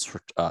unwanted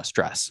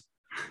stress.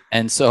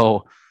 And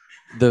so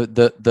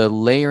the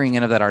layering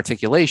in of that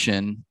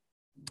articulation,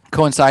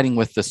 coinciding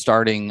with the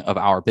starting of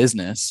our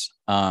business,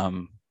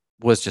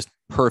 was just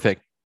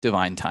perfect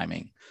divine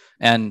timing.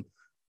 And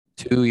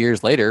 2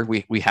 years later,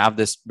 we have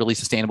this really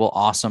sustainable,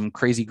 awesome,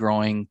 crazy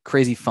growing,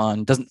 crazy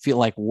fun, doesn't feel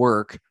like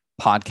work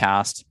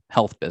podcast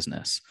health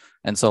business.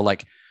 And so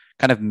like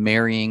kind of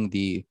marrying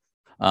the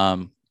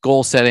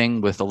goal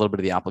setting with a little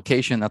bit of the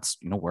application, that's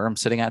where I'm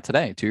sitting at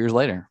today, 2 years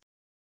later.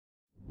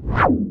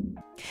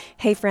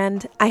 Hey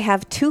friend, I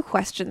have 2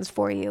 questions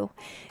for you.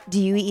 Do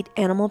you eat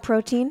animal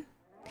protein?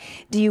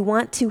 Do you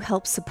want to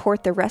help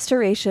support the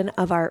restoration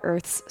of our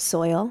Earth's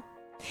soil?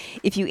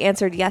 If you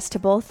answered yes to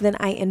both, then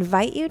I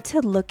invite you to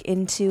look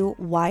into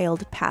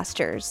Wild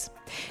Pastures.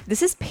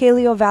 This is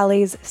Paleo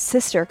Valley's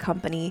sister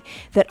company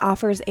that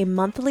offers a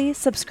monthly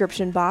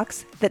subscription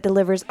box that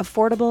delivers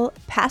affordable,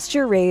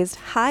 pasture-raised,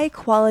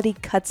 high-quality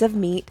cuts of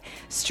meat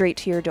straight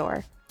to your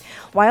door.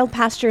 Wild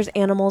Pastures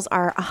animals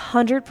are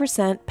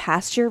 100%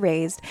 pasture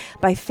raised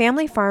by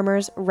family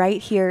farmers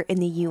right here in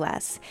the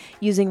U.S.,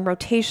 using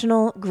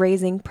rotational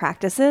grazing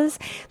practices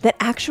that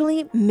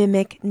actually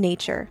mimic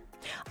nature.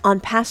 On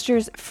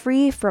pastures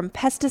free from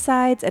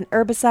pesticides and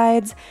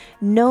herbicides,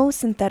 no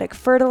synthetic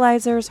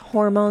fertilizers,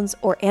 hormones,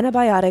 or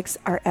antibiotics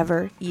are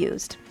ever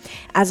used.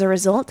 As a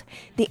result,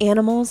 the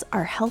animals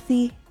are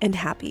healthy and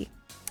happy.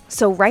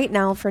 So right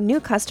now, for new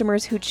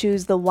customers who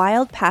choose the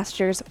Wild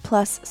Pastures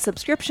Plus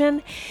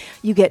subscription,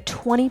 you get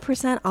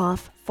 20%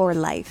 off for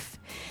life.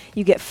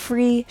 You get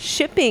free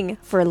shipping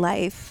for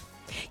life.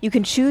 You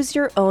can choose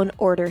your own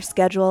order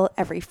schedule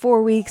every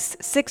 4 weeks,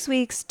 6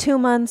 weeks, 2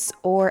 months,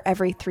 or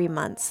every 3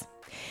 months.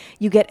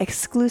 You get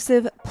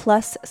exclusive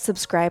Plus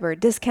subscriber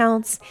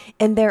discounts,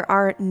 and there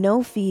are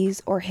no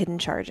fees or hidden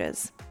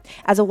charges.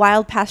 As a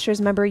Wild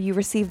Pastures member, you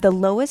receive the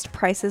lowest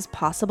prices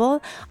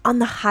possible on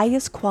the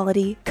highest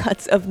quality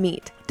cuts of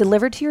meat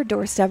delivered to your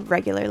doorstep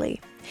regularly.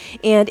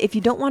 And if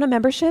you don't want a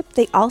membership,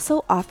 they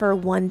also offer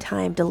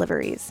one-time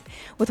deliveries.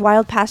 With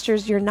Wild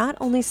Pastures, you're not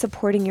only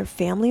supporting your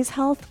family's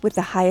health with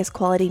the highest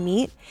quality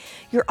meat,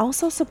 you're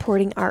also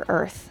supporting our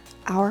earth,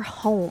 our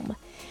home.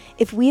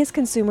 If we as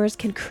consumers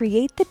can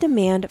create the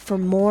demand for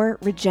more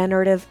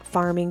regenerative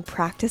farming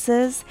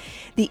practices,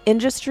 the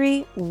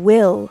industry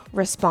will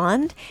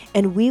respond,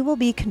 and we will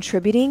be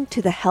contributing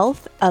to the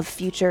health of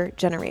future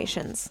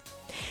generations.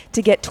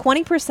 To get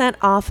 20%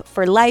 off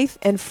for life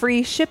and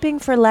free shipping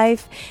for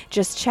life,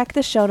 just check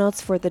the show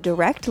notes for the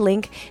direct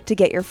link to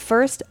get your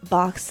first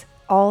box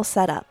all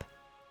set up.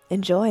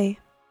 Enjoy.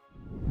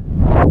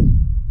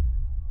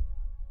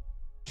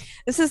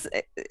 This is,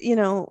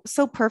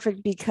 so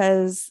perfect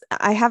because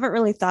I haven't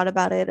really thought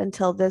about it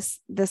until this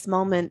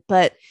moment,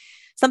 but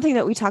something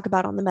that we talk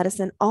about on the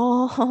medicine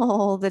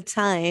all the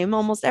time,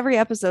 almost every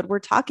episode, we're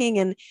talking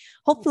and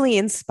hopefully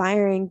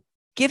inspiring,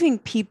 giving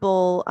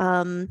people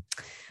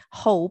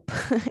hope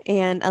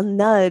and a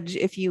nudge,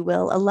 if you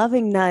will, a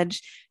loving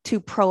nudge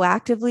to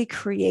proactively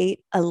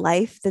create a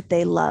life that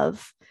they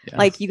love. Yeah.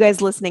 Like you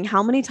guys listening,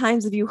 how many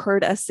times have you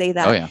heard us say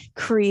that? Oh, yeah.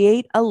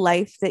 Create a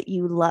life that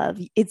you love.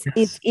 It's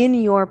in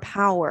your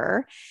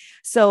power.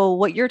 So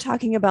what you're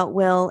talking about,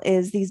 Will,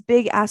 is these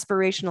big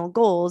aspirational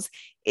goals.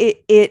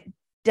 It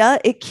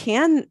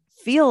can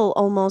feel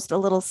almost a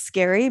little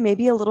scary,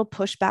 maybe a little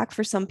pushback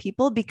for some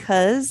people,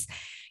 because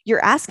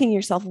you're asking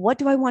yourself, what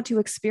do I want to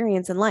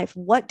experience in life?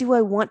 What do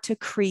I want to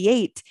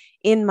create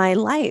in my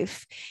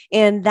life?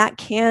 And that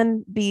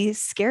can be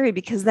scary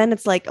because then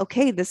it's like,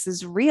 okay, this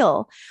is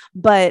real.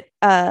 But,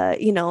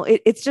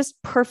 it's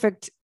just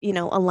perfect,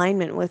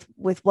 alignment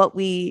with what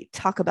we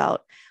talk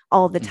about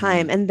all the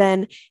time. And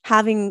then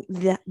having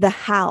the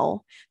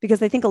how,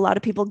 because I think a lot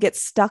of people get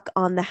stuck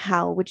on the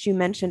how, which you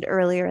mentioned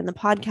earlier in the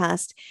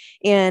podcast.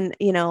 And,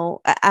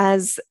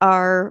 as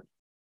our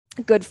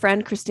good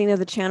friend Christina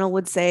the channel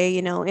would say,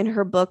 in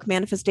her book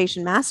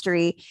Manifestation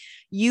Mastery,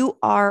 you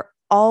are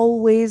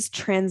always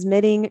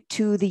transmitting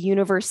to the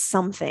universe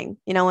something,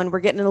 and we're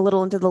getting a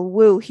little into the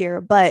woo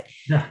here, but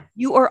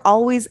you are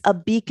always a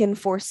beacon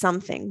for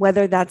something,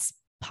 whether that's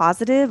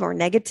positive or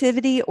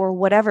negativity or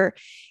whatever.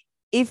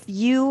 if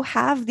you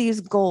have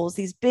these goals,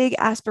 these big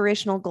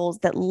aspirational goals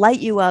that light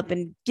you up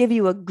and give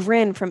you a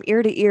grin from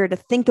ear to ear to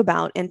think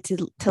about and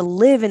to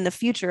live in the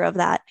future of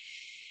that,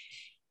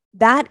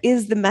 that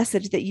is the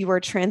message that you are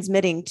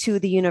transmitting to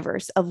the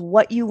universe of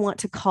what you want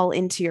to call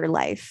into your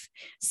life.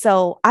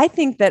 So I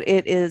think that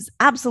it is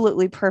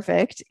absolutely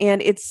perfect.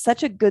 And it's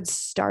such a good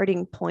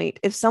starting point.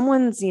 If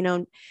someone's,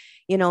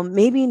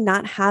 maybe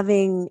not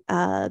having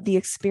the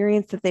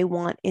experience that they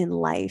want in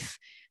life,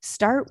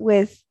 start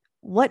with,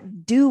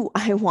 what do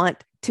I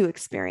want to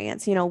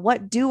experience?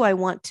 What do I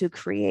want to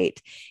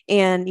create?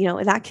 And,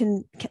 that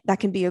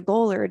can be a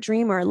goal or a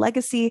dream or a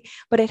legacy,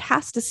 but it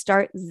has to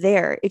start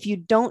there. If you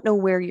don't know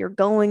where you're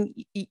going,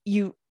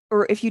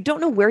 or if you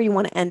don't know where you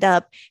want to end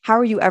up, how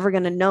are you ever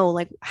going to know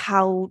like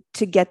how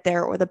to get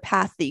there, or the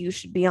path that you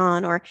should be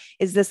on, or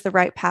is this the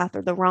right path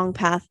or the wrong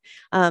path?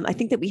 I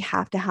think that we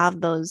have to have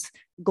those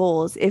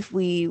goals if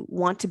we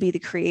want to be the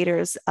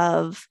creators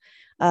of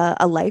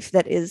a life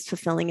that is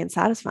fulfilling and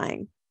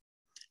satisfying.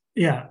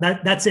 Yeah,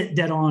 that's it,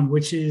 dead on,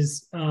 which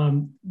is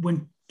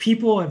when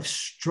people have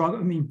struggled.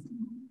 I mean,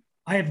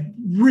 I have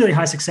really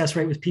high success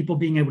rate with people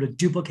being able to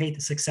duplicate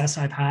the success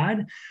I've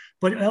had,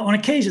 but on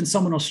occasion,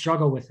 someone will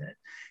struggle with it.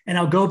 And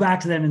I'll go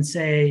back to them and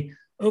say,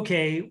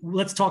 okay,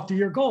 let's talk through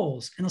your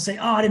goals. And they'll say,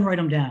 oh, I didn't write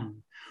them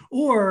down.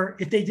 Or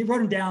if they wrote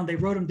them down, they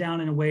wrote them down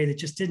in a way that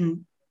just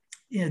didn't,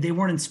 they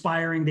weren't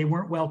inspiring. They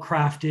weren't well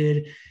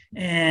crafted.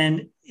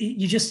 And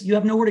you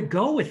have nowhere to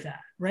go with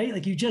that, right?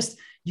 Like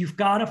you've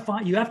got to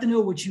find, you have to know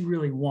what you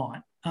really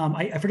want.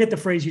 I forget the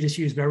phrase you just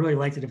used, but I really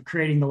liked it, of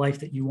creating the life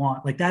that you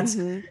want. Like that's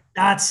creating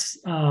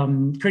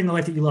the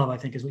life that you love, I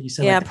think is what you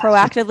said. Yeah. Like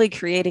proactively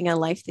creating a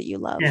life that you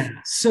love. Yeah.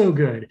 So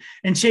good.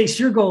 And Chase,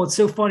 your goal, it's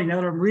so funny now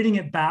that I'm reading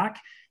it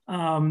back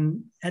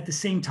at the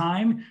same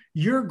time,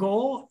 your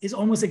goal is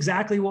almost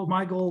exactly what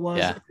my goal was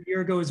a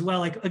year ago as well.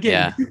 Like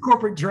again,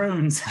 corporate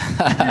drones,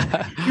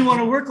 you want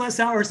to work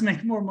less hours,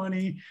 make more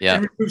money,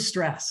 and remove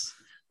stress.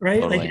 Right.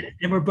 Totally. Like,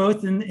 and we're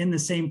both in the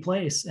same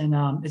place. And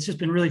it's just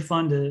been really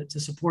fun to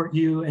support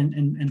you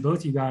and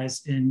both you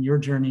guys in your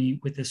journey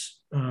with this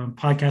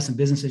podcast and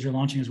businesses you're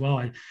launching as well.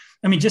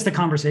 I mean, just the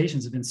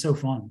conversations have been so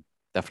fun.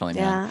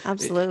 Definitely. Yeah, man.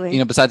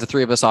 absolutely. Besides the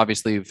three of us,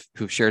 obviously,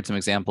 who've shared some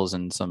examples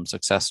and some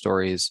success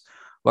stories,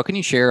 what can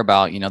you share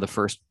about, the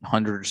first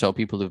 100 or so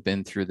people who've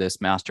been through this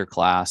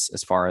masterclass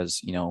as far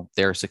as,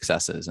 their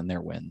successes and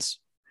their wins?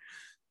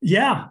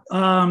 Yeah.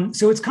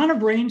 So it's kind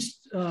of ranged.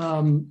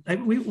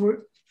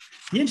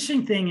 The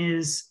interesting thing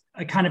is,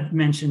 I kind of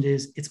mentioned,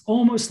 is it's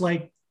almost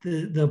like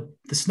the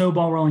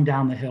snowball rolling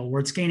down the hill,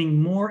 where it's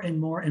gaining more and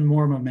more and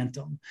more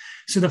momentum.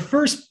 So the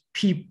first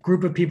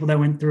group of people that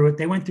went through it,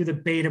 they went through the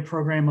beta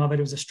program of it.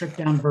 It was a stripped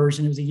down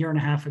version. It was a year and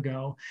a half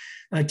ago,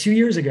 2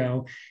 years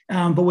ago.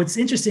 But what's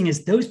interesting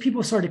is those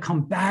people started to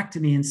come back to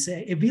me and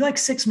say, it'd be like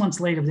 6 months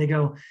later, they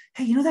go,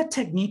 hey, that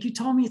technique you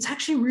told me, it's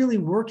actually really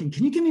working.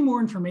 Can you give me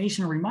more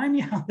information or remind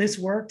me how this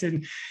worked?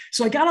 And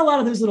so I got a lot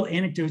of those little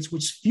anecdotes,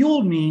 which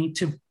fueled me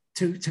to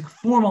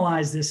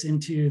formalize this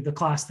into the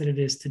class that it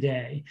is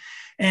today.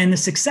 And the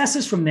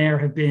successes from there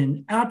have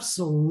been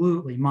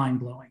absolutely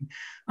mind-blowing.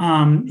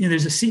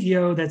 There's a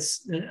CEO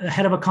that's a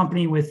head of a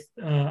company with,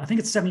 I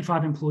think it's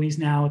 75 employees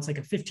now. It's like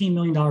a $15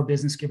 million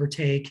business, give or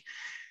take.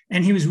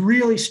 And he was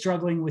really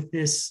struggling with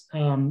this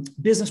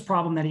business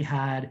problem that he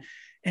had.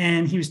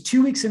 And he was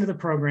 2 weeks into the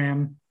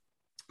program.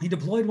 He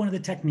deployed one of the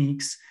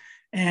techniques,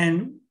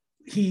 and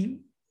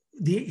he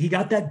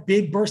got that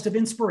big burst of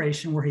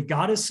inspiration where he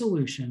got his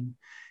solution.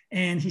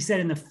 And he said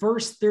in the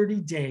first 30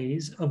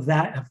 days of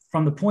that,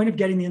 from the point of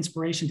getting the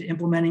inspiration to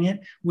implementing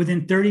it,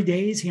 within 30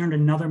 days, he earned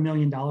another $1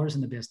 million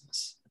in the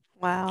business.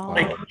 Wow.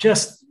 Like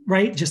just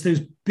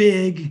those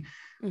big,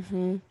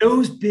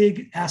 those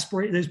big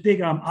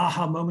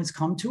aha moments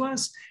come to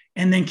us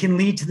and then can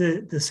lead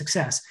to the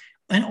success.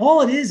 And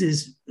all it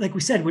is like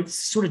we said, it's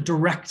sort of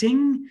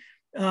directing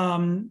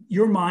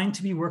your mind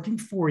to be working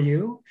for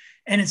you.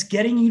 And it's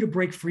getting you to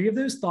break free of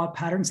those thought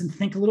patterns and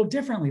think a little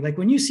differently. Like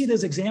when you see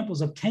those examples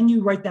of, can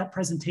you write that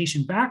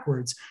presentation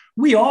backwards?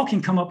 We all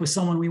can come up with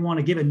someone we want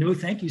to give a no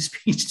thank you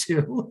speech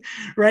to,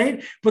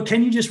 right? But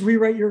can you just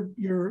rewrite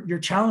your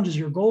challenges,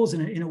 your goals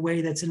in a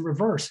way that's in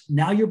reverse?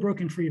 Now you're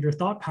broken free of your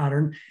thought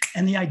pattern,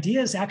 and the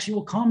ideas actually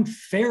will come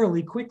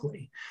fairly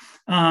quickly.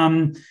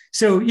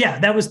 So yeah,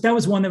 that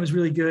was one that was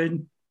really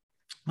good.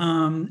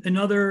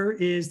 Another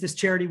is this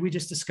charity we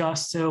just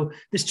discussed. So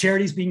this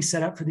charity is being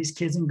set up for these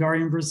kids in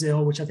Garia,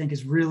 Brazil, which I think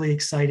is really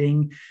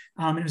exciting.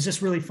 It was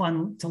just really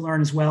fun to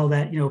learn as well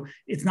that,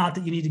 it's not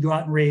that you need to go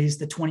out and raise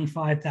the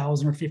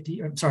 25,000 or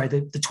 50,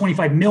 the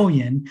 25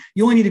 million.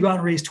 You only need to go out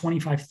and raise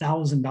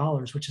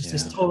 $25,000, which is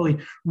just totally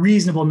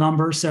reasonable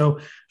number. So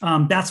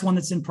that's one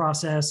that's in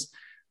process.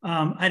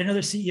 I had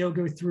another CEO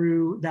go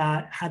through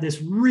that had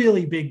this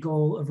really big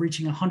goal of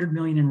reaching 100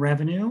 million in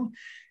revenue.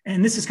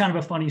 And this is kind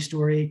of a funny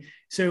story.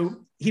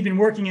 So he'd been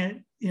working at,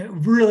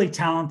 really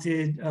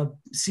talented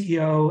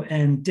CEO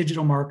and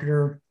digital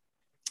marketer.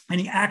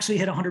 and he actually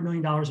hit $100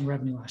 million in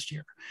revenue last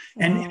year.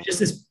 And just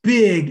this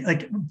big,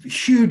 like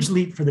huge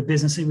leap for the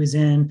business he was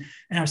in.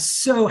 And I was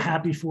so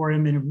happy for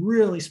him, and a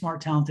really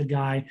smart, talented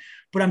guy.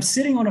 But I'm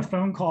sitting on a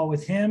phone call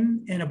with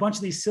him and a bunch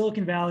of these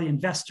Silicon Valley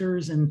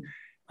investors and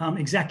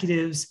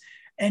executives.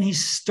 And he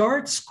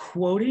starts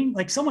quoting,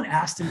 like someone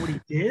asked him what he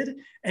did,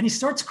 and he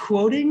starts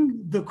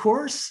quoting the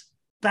course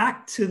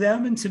back to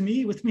them and to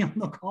me with me on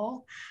the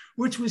call,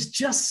 which was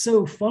just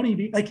so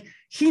funny. Like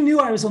he knew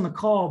I was on the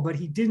call, but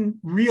he didn't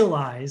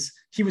realize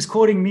he was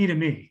quoting me to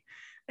me.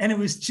 And it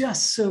was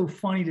just so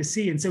funny to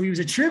see. And so he was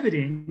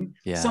attributing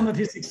some of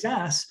his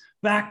success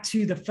back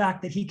to the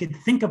fact that he could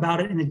think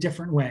about it in a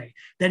different way,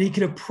 that he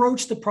could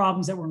approach the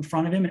problems that were in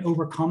front of him and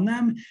overcome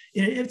them.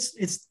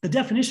 It's the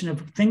definition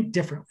of think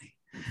differently.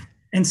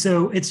 And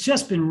so it's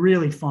just been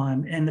really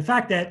fun. And the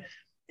fact that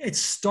it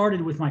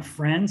started with my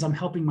friends, I'm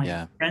helping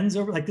my friends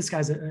over, like this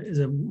guy's is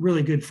a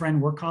really good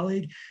friend, work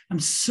colleague. I'm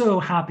so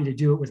happy to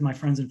do it with my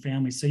friends and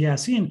family. So yeah,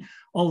 seeing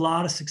a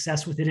lot of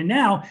success with it. And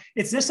now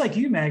it's just like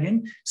you,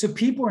 Megan. So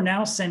people are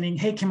now sending,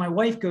 hey, can my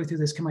wife go through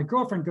this? Can my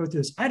girlfriend go through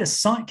this? I had a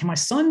son, can my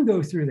son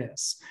go through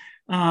this?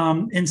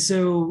 And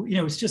so,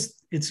 it's just,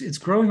 it's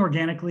growing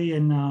organically,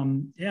 and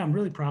I'm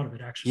really proud of it,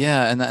 actually.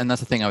 Yeah. And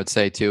that's the thing I would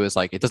say too, is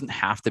like, it doesn't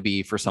have to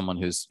be for someone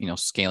who's,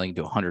 scaling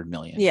to 100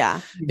 million.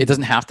 Yeah. It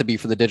doesn't have to be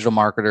for the digital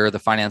marketer, the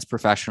finance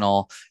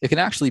professional. It can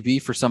actually be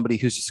for somebody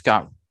who's just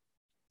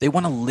they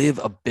want to live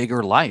a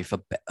bigger life,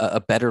 a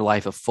better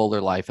life, a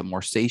fuller life, a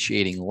more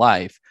satiating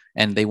life.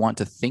 And they want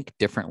to think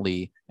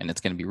differently, and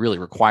it's going to be really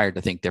required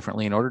to think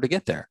differently in order to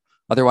get there.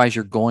 Otherwise,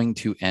 you're going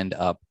to end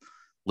up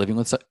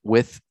living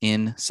with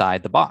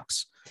inside the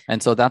box.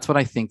 And so that's what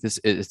I think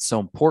it's so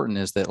important,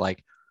 is that,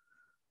 like,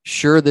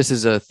 sure, this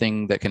is a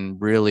thing that can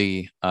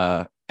really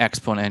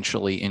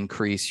exponentially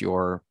increase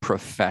your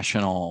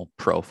professional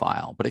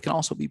profile, but it can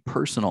also be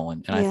personal.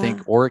 And I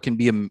think, or it can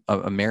be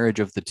a marriage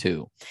of the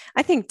two.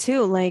 I think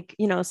too, like,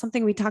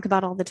 something we talk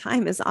about all the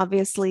time is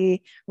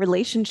obviously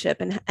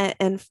relationship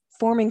and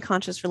forming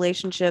conscious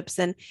relationships,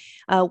 and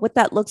what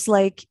that looks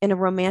like in a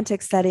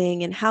romantic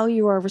setting, and how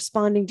you are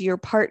responding to your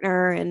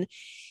partner. And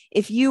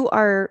if you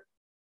are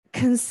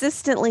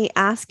consistently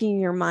asking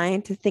your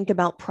mind to think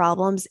about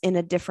problems in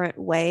a different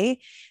way,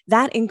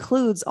 that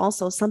includes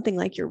also something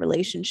like your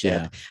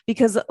relationship.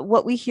 Because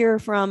what we hear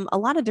from a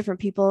lot of different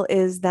people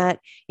is that,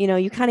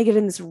 you kind of get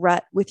in this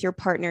rut with your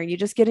partner. You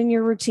just get in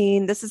your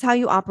routine. This is how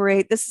you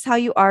operate. This is how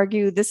you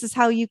argue. This is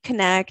how you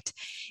connect.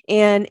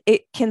 And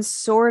it can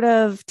sort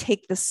of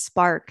take the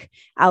spark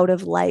out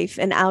of life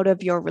and out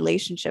of your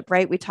relationship,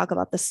 right? We talk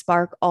about the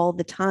spark all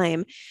the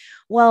time.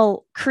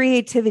 Well,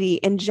 creativity,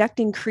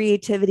 injecting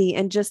creativity,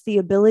 and just the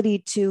ability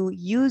to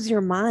use your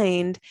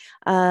mind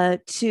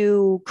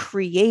to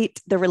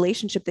create the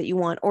relationship that you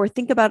want, or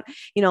think about,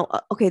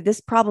 okay, this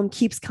problem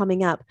keeps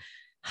coming up.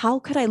 How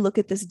could I look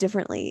at this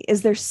differently?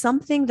 Is there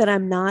something that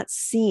I'm not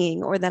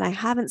seeing, or that I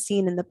haven't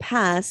seen in the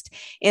past?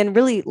 And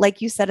really, like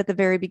you said at the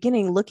very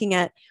beginning, looking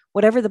at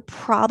whatever the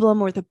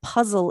problem or the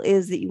puzzle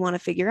is that you want to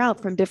figure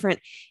out from different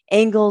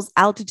angles,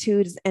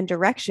 altitudes, and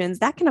directions,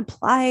 that can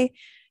apply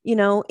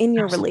in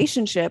your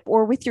relationship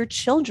or with your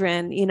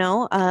children.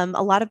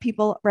 A lot of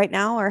people right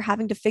now are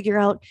having to figure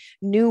out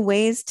new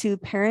ways to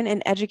parent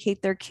and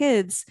educate their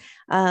kids,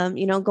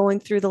 going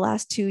through the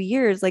last 2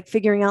 years, like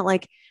figuring out,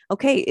 like,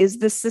 okay, is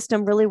this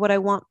system really what I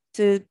want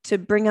to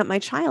bring up my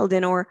child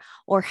in, or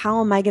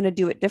how am I going to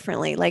do it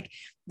differently? Like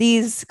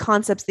these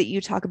concepts that you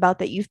talk about,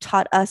 that you've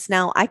taught us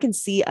now, I can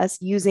see us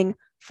using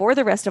for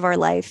the rest of our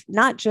life,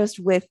 not just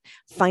with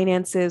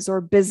finances or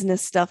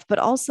business stuff, but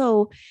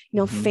also,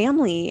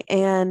 family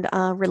and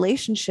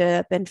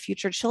relationship and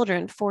future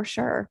children, for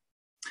sure.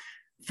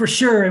 For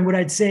sure. And what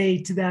I'd say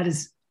to that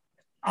is,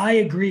 I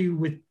agree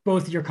with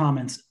both of your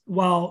comments.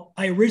 While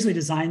I originally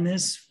designed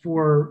this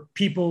for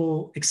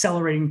people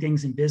accelerating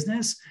things in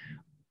business,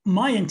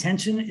 my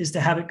intention is to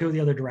have it go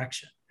the other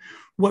direction.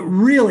 What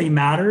really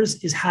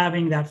matters is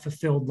having that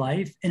fulfilled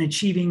life and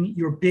achieving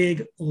your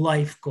big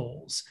life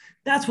goals.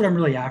 That's what I'm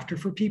really after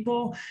for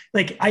people.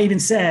 Like I even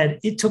said,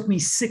 it took me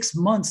 6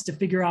 months to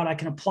figure out I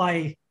can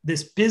apply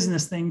this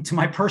business thing to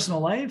my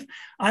personal life.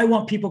 I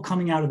want people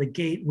coming out of the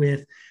gate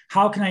with,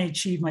 how can I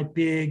achieve my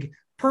big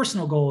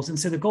personal goals? And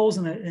so the goals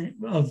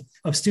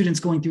of students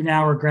going through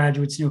now, or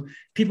graduates,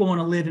 people want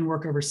to live and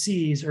work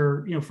overseas,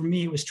 or, for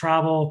me, it was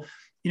travel,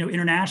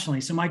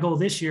 internationally. So my goal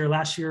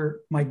last year,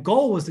 my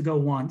goal was to go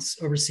once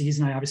overseas,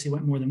 and I obviously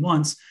went more than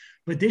once,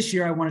 but this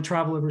year I want to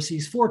travel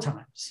overseas 4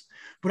 times.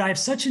 But I have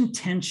such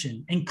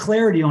intention and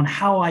clarity on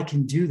how I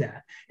can do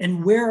that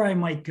and where I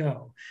might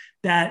go,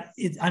 that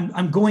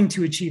I'm going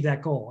to achieve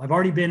that goal. I've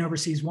already been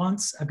overseas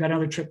once. I've got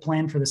another trip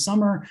planned for the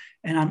summer,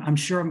 and I'm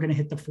sure I'm going to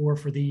hit the 4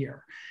 for the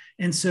year.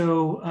 And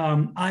so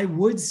I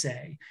would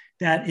say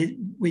that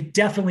it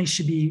definitely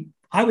should be,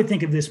 I would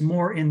think of this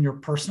more in your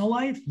personal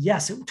life.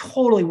 Yes, it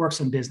totally works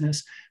in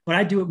business, but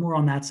I do it more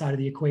on that side of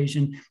the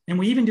equation. And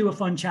we even do a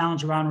fun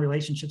challenge around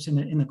relationships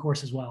in the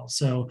course as well.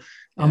 So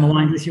I'm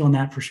aligned with you on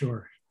that for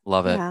sure.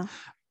 Love it. Yeah.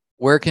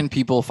 Where can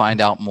people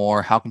find out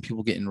more? How can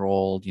people get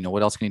enrolled?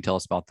 What else can you tell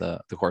us about the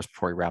course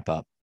before we wrap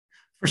up?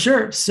 For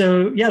sure.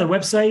 So yeah, the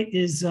website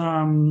is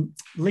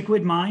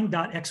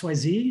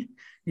liquidmind.xyz.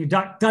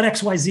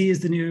 .xyz is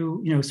the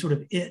new, sort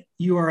of it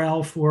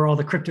URL for all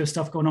the crypto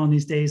stuff going on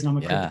these days. And I'm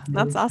a crypto.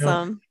 That's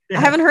awesome. So, I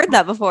haven't heard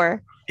that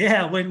before.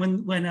 Yeah, when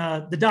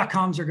the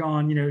 .coms are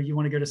gone, you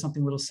want to go to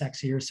something a little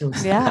sexier. So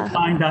it's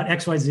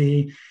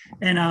 .xyz,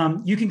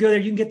 and you can go there.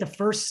 You can get the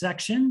first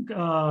section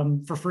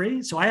for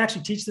free. So I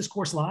actually teach this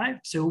course live.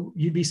 So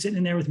you'd be sitting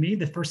in there with me.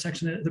 The first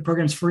section of the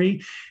program's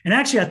free. And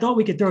actually, I thought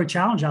we could throw a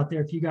challenge out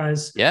there if you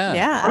guys.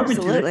 Yeah,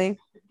 absolutely.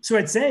 So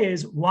I'd say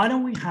is, why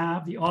don't we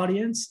have the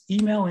audience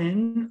email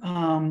in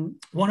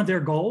one of their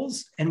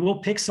goals, and we'll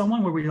pick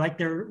someone where we like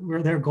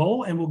their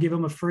goal, and we'll give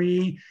them a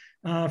free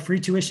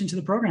tuition to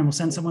the program. We'll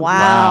send someone.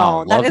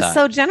 Wow. That is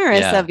so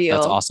generous of you.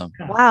 That's awesome.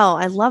 Wow.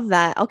 I love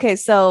that. Okay.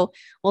 So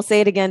we'll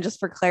say it again,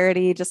 just for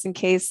clarity, just in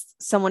case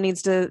someone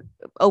needs to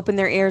open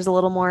their ears a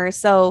little more.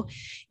 So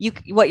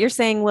what you're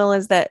saying, Will,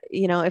 is that,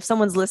 if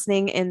someone's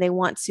listening and they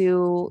want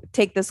to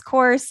take this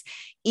course,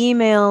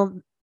 email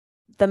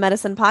the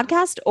Medicine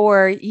Podcast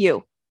or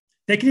you.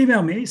 They can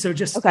email me. So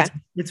just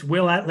it's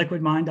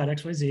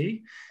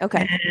will@liquidmind.xyz.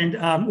 Okay. And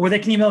or they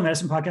can email the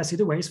Medicine Podcast.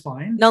 Either way is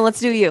fine. No, let's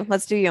do you.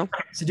 Okay,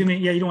 so do me.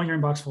 Yeah, you don't want your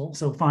inbox full.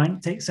 So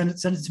fine. Send it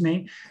to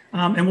me.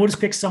 And we'll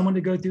just pick someone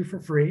to go through for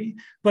free.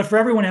 But for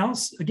everyone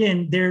else,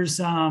 again, there's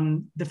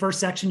the first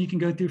section you can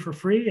go through for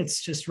free.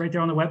 It's just right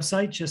there on the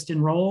website. Just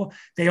enroll.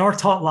 They are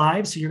taught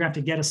live, so you're gonna have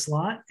to get a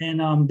slot.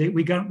 And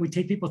we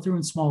take people through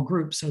in small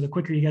groups. So the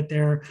quicker you get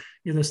there,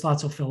 those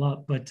slots will fill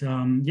up. But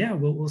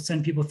we'll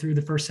send people through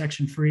the first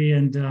section free,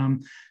 and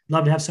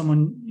love to have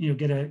someone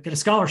get a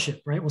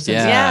scholarship. Right? We'll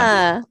send.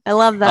 Yeah, I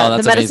love that.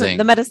 That's amazing.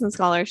 The medicine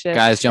scholarship.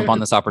 Guys, jump on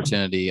this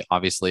opportunity.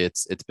 Obviously,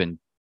 it's been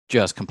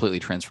just completely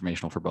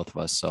transformational for both of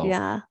us.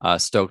 So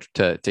stoked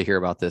to hear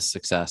about this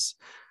success.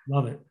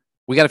 Love it.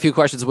 We got a few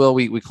questions, Will.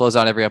 We close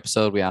out every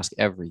episode. We ask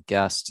every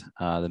guest.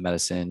 The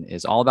medicine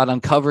is all about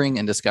uncovering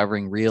and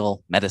discovering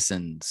real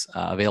medicines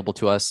available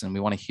to us. And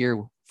we want to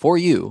hear for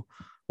you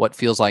what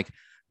feels like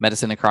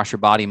medicine across your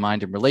body,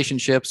 mind, and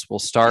relationships. We'll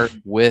start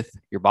with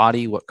your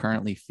body. What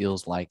currently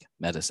feels like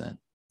medicine?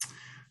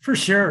 For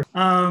sure.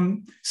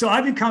 So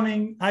I've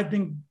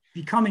been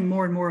becoming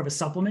more and more of a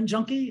supplement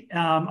junkie.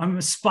 I'm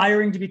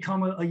aspiring to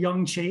become a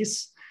young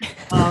Chase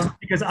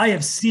because I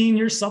have seen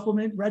your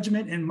supplement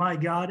regimen, and my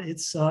God,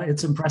 it's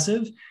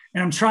impressive.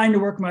 And I'm trying to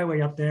work my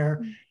way up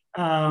there.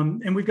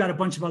 And we've got a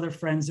bunch of other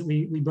friends that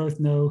we both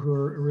know who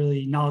are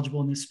really knowledgeable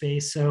in this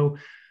space. So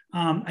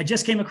I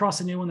just came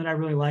across a new one that I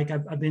really like.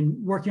 I've been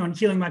working on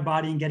healing my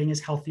body and getting as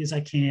healthy as I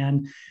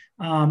can.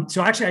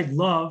 So actually, I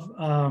love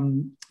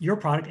your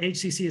product.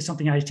 HCC is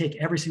something I take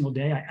every single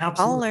day. I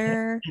absolutely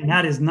love it. And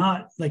that is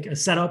not like a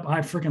setup. I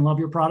freaking love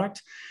your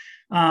product.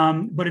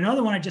 But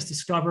another one I just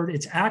discovered,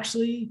 it's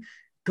actually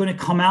going to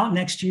come out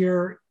next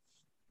year,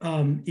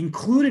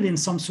 included in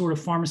some sort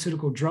of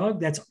pharmaceutical drug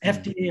that's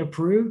FDA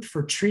approved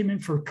for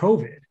treatment for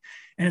COVID.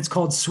 And it's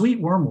called Sweet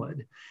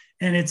Wormwood.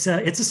 And it's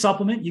a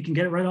supplement. You can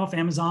get it right off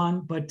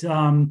Amazon, but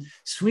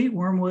sweet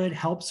wormwood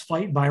helps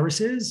fight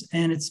viruses,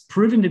 and it's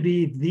proven to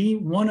be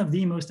one of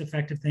the most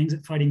effective things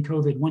at fighting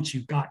COVID once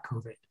you've got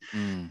COVID.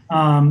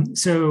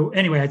 So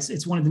anyway,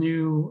 it's one of the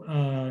new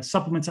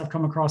supplements I've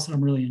come across that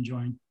I'm really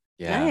enjoying.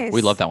 Yeah, nice.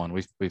 We love that one.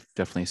 We've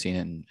definitely seen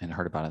it and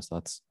heard about it. So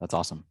that's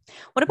awesome.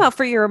 What about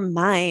for your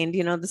mind?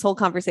 This whole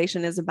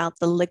conversation is about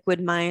the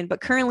liquid mind, but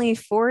currently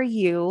for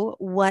you,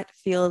 what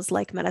feels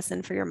like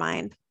medicine for your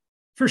mind?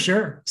 For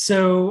sure.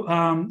 So,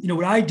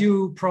 what I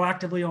do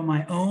proactively on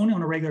my own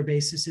on a regular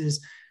basis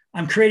is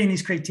I'm creating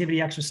these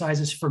creativity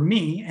exercises for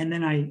me, and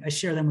then I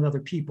share them with other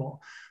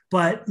people.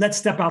 But let's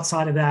step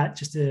outside of that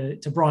just to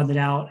broaden it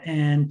out.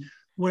 And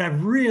what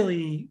I've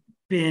really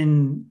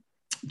been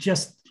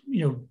just,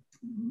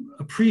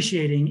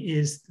 appreciating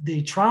is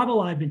the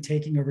travel I've been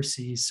taking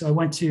overseas. So I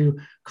went to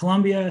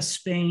Colombia,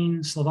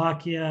 Spain,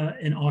 Slovakia,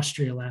 and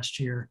Austria last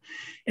year.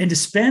 And to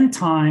spend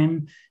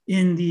time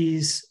in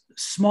these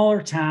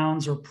smaller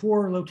towns or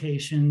poorer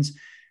locations,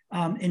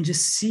 and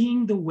just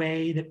seeing the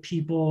way that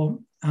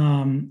people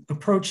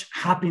approach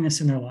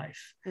happiness in their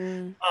life,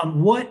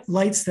 what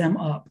lights them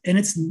up. And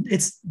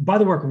it's by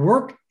the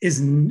work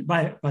is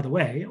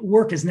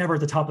never at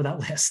the top of that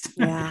list.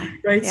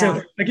 Right. Yeah.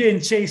 So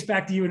again, Chase,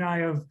 back to you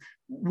and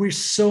we're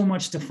so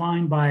much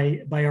defined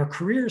by our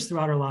careers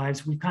throughout our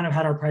lives. We've kind of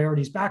had our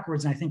priorities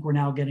backwards, and I think we're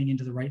now getting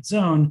into the right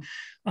zone.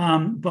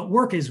 But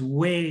work is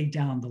way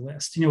down the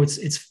list.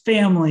 It's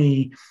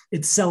family,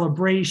 it's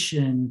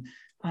celebration.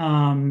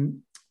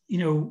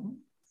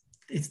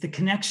 It's the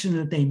connection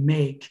that they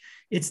make.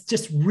 It's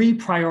just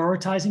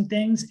reprioritizing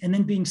things and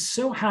then being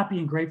so happy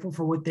and grateful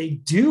for what they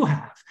do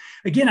have.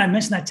 Again, I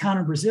mentioned that town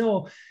in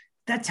Brazil.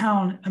 That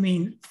town,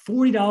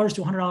 $40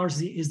 to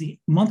 $100 is the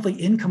monthly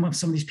income of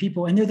some of these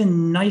people. And they're the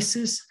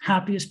nicest,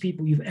 happiest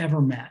people you've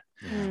ever met.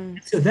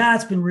 So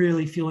that's been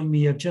really fueling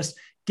me of just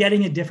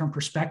getting a different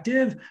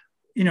perspective,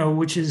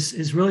 which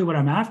is really what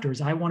I'm after.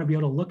 Is I want to be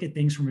able to look at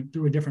things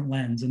through a different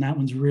lens. And that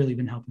one's really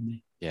been helping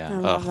me. Yeah. I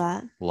love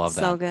that. Love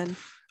that. So good.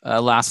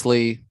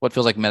 Lastly, what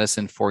feels like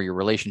medicine for your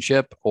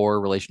relationship or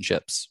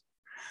relationships?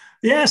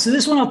 Yeah, so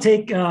this one I'll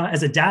take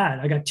as a dad.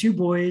 I got two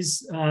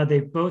boys.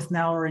 They both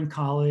now are in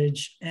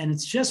college, and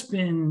it's just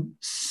been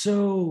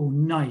so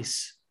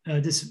nice.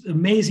 This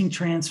amazing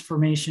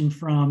transformation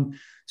from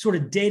sort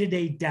of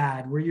day-to-day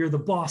dad, where you're the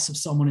boss of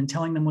someone and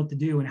telling them what to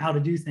do and how to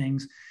do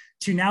things,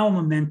 to now I'm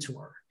a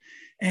mentor.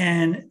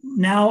 And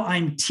now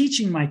I'm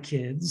teaching my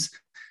kids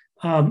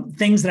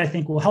things that I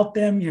think will help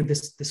them.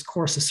 This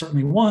course is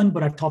certainly one,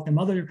 but I've taught them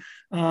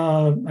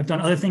I've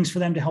done other things for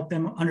them to help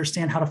them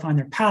understand how to find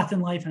their path in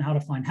life and how to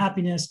find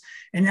happiness.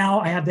 And now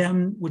I have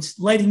them, what's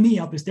lighting me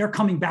up is they're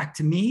coming back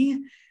to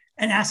me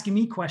and asking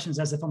me questions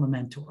as if I'm a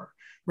mentor,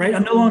 right?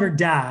 I'm no longer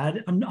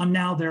dad. I'm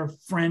now their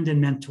friend and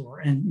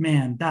mentor. And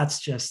man, that's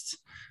just,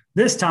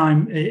 this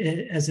time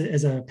as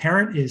a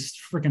parent is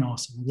freaking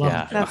awesome. Love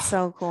it. That's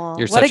so cool.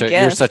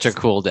 You're such a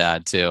cool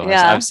dad too.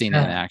 Yeah. I've seen it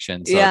in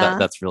action. So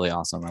that's really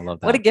awesome. I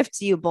love that. What a gift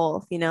to you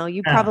both.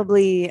 You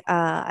probably,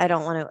 I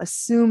don't want to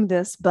assume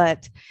this,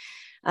 but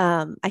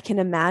I can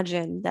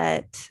imagine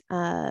that,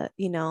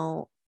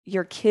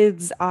 your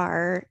kids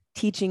are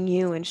teaching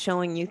you and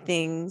showing you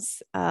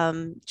things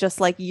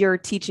just like you're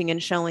teaching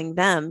and showing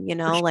them,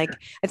 like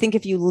I think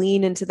if you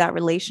lean into that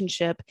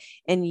relationship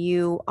and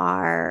you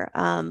are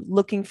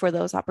looking for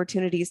those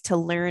opportunities to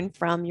learn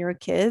from your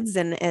kids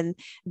and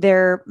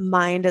their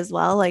mind as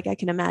well, like I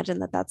can imagine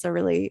that that's a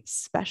really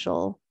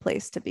special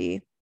place to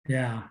be.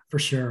 Yeah, for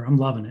sure. I'm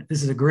loving it.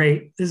 This is a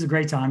great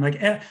time.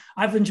 Like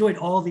I've enjoyed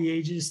all the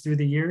ages through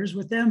the years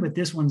with them, but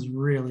this one's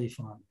really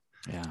fun.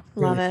 Yeah.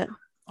 Love it.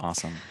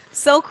 Awesome.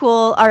 So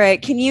cool. All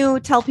right. Can you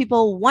tell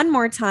people one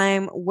more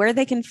time where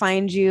they can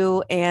find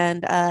you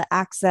and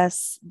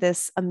access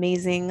this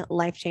amazing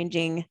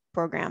life-changing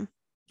program?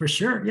 For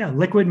sure. Yeah.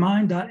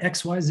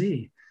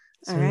 liquidmind.xyz.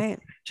 So all right.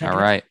 All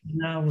right.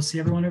 And, we'll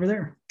see everyone over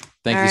there.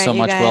 Thank you so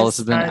much, Will. This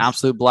has been an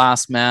absolute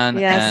blast, man.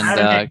 Yes.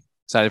 And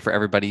excited for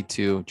everybody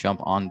to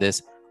jump on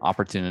this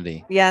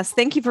opportunity. Yes.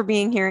 Thank you for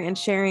being here and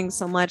sharing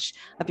so much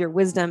of your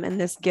wisdom and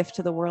this gift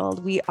to the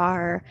world. We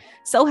are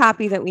so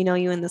happy that we know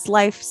you in this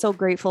life. So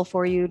grateful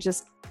for you.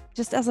 Just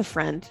as a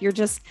friend, you're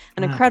just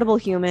an incredible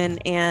human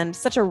and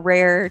such a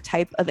rare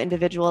type of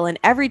individual. And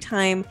every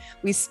time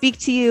we speak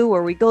to you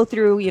or we go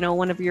through,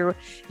 one of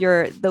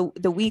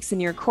the weeks in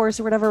your course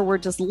or whatever, we're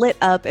just lit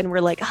up and we're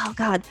like, oh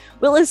God,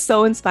 Will is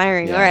so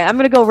inspiring. Yeah. All right, I'm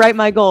going to go write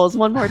my goals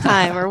one more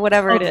time or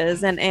whatever it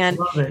is. And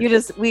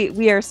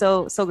we are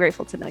so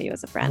grateful to know you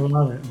as a friend. I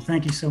love it.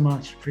 Thank you so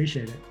much.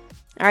 Appreciate it.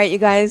 All right, you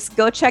guys,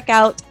 go check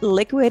out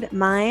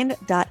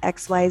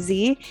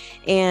liquidmind.xyz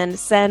and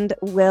send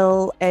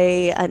Will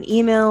an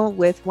email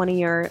with one of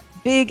your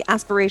big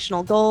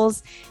aspirational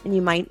goals. And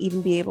you might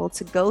even be able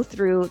to go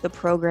through the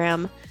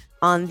program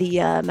on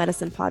the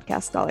Medicine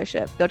Podcast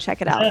Scholarship. Go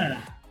check it out.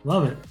 Yeah,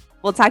 love it.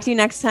 We'll talk to you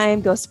next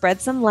time. Go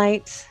spread some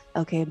light.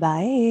 Okay,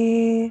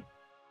 bye.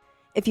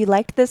 If you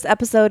liked this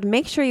episode,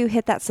 make sure you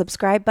hit that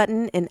subscribe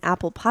button in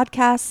Apple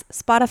Podcasts,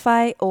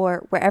 Spotify,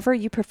 or wherever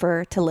you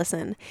prefer to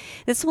listen.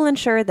 This will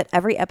ensure that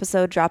every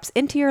episode drops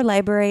into your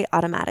library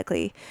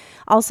automatically.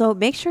 Also,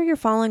 make sure you're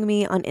following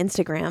me on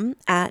Instagram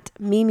at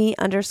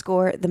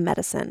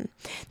Mimi_the_medicine.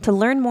 To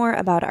learn more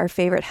about our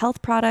favorite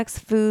health products,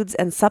 foods,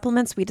 and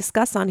supplements we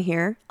discuss on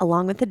here,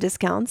 along with the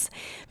discounts,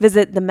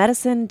 visit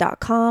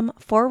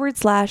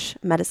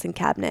themedicine.com/medicine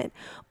cabinet,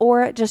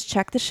 or just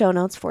check the show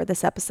notes for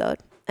this episode.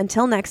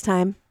 Until next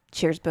time,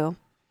 cheers, boo.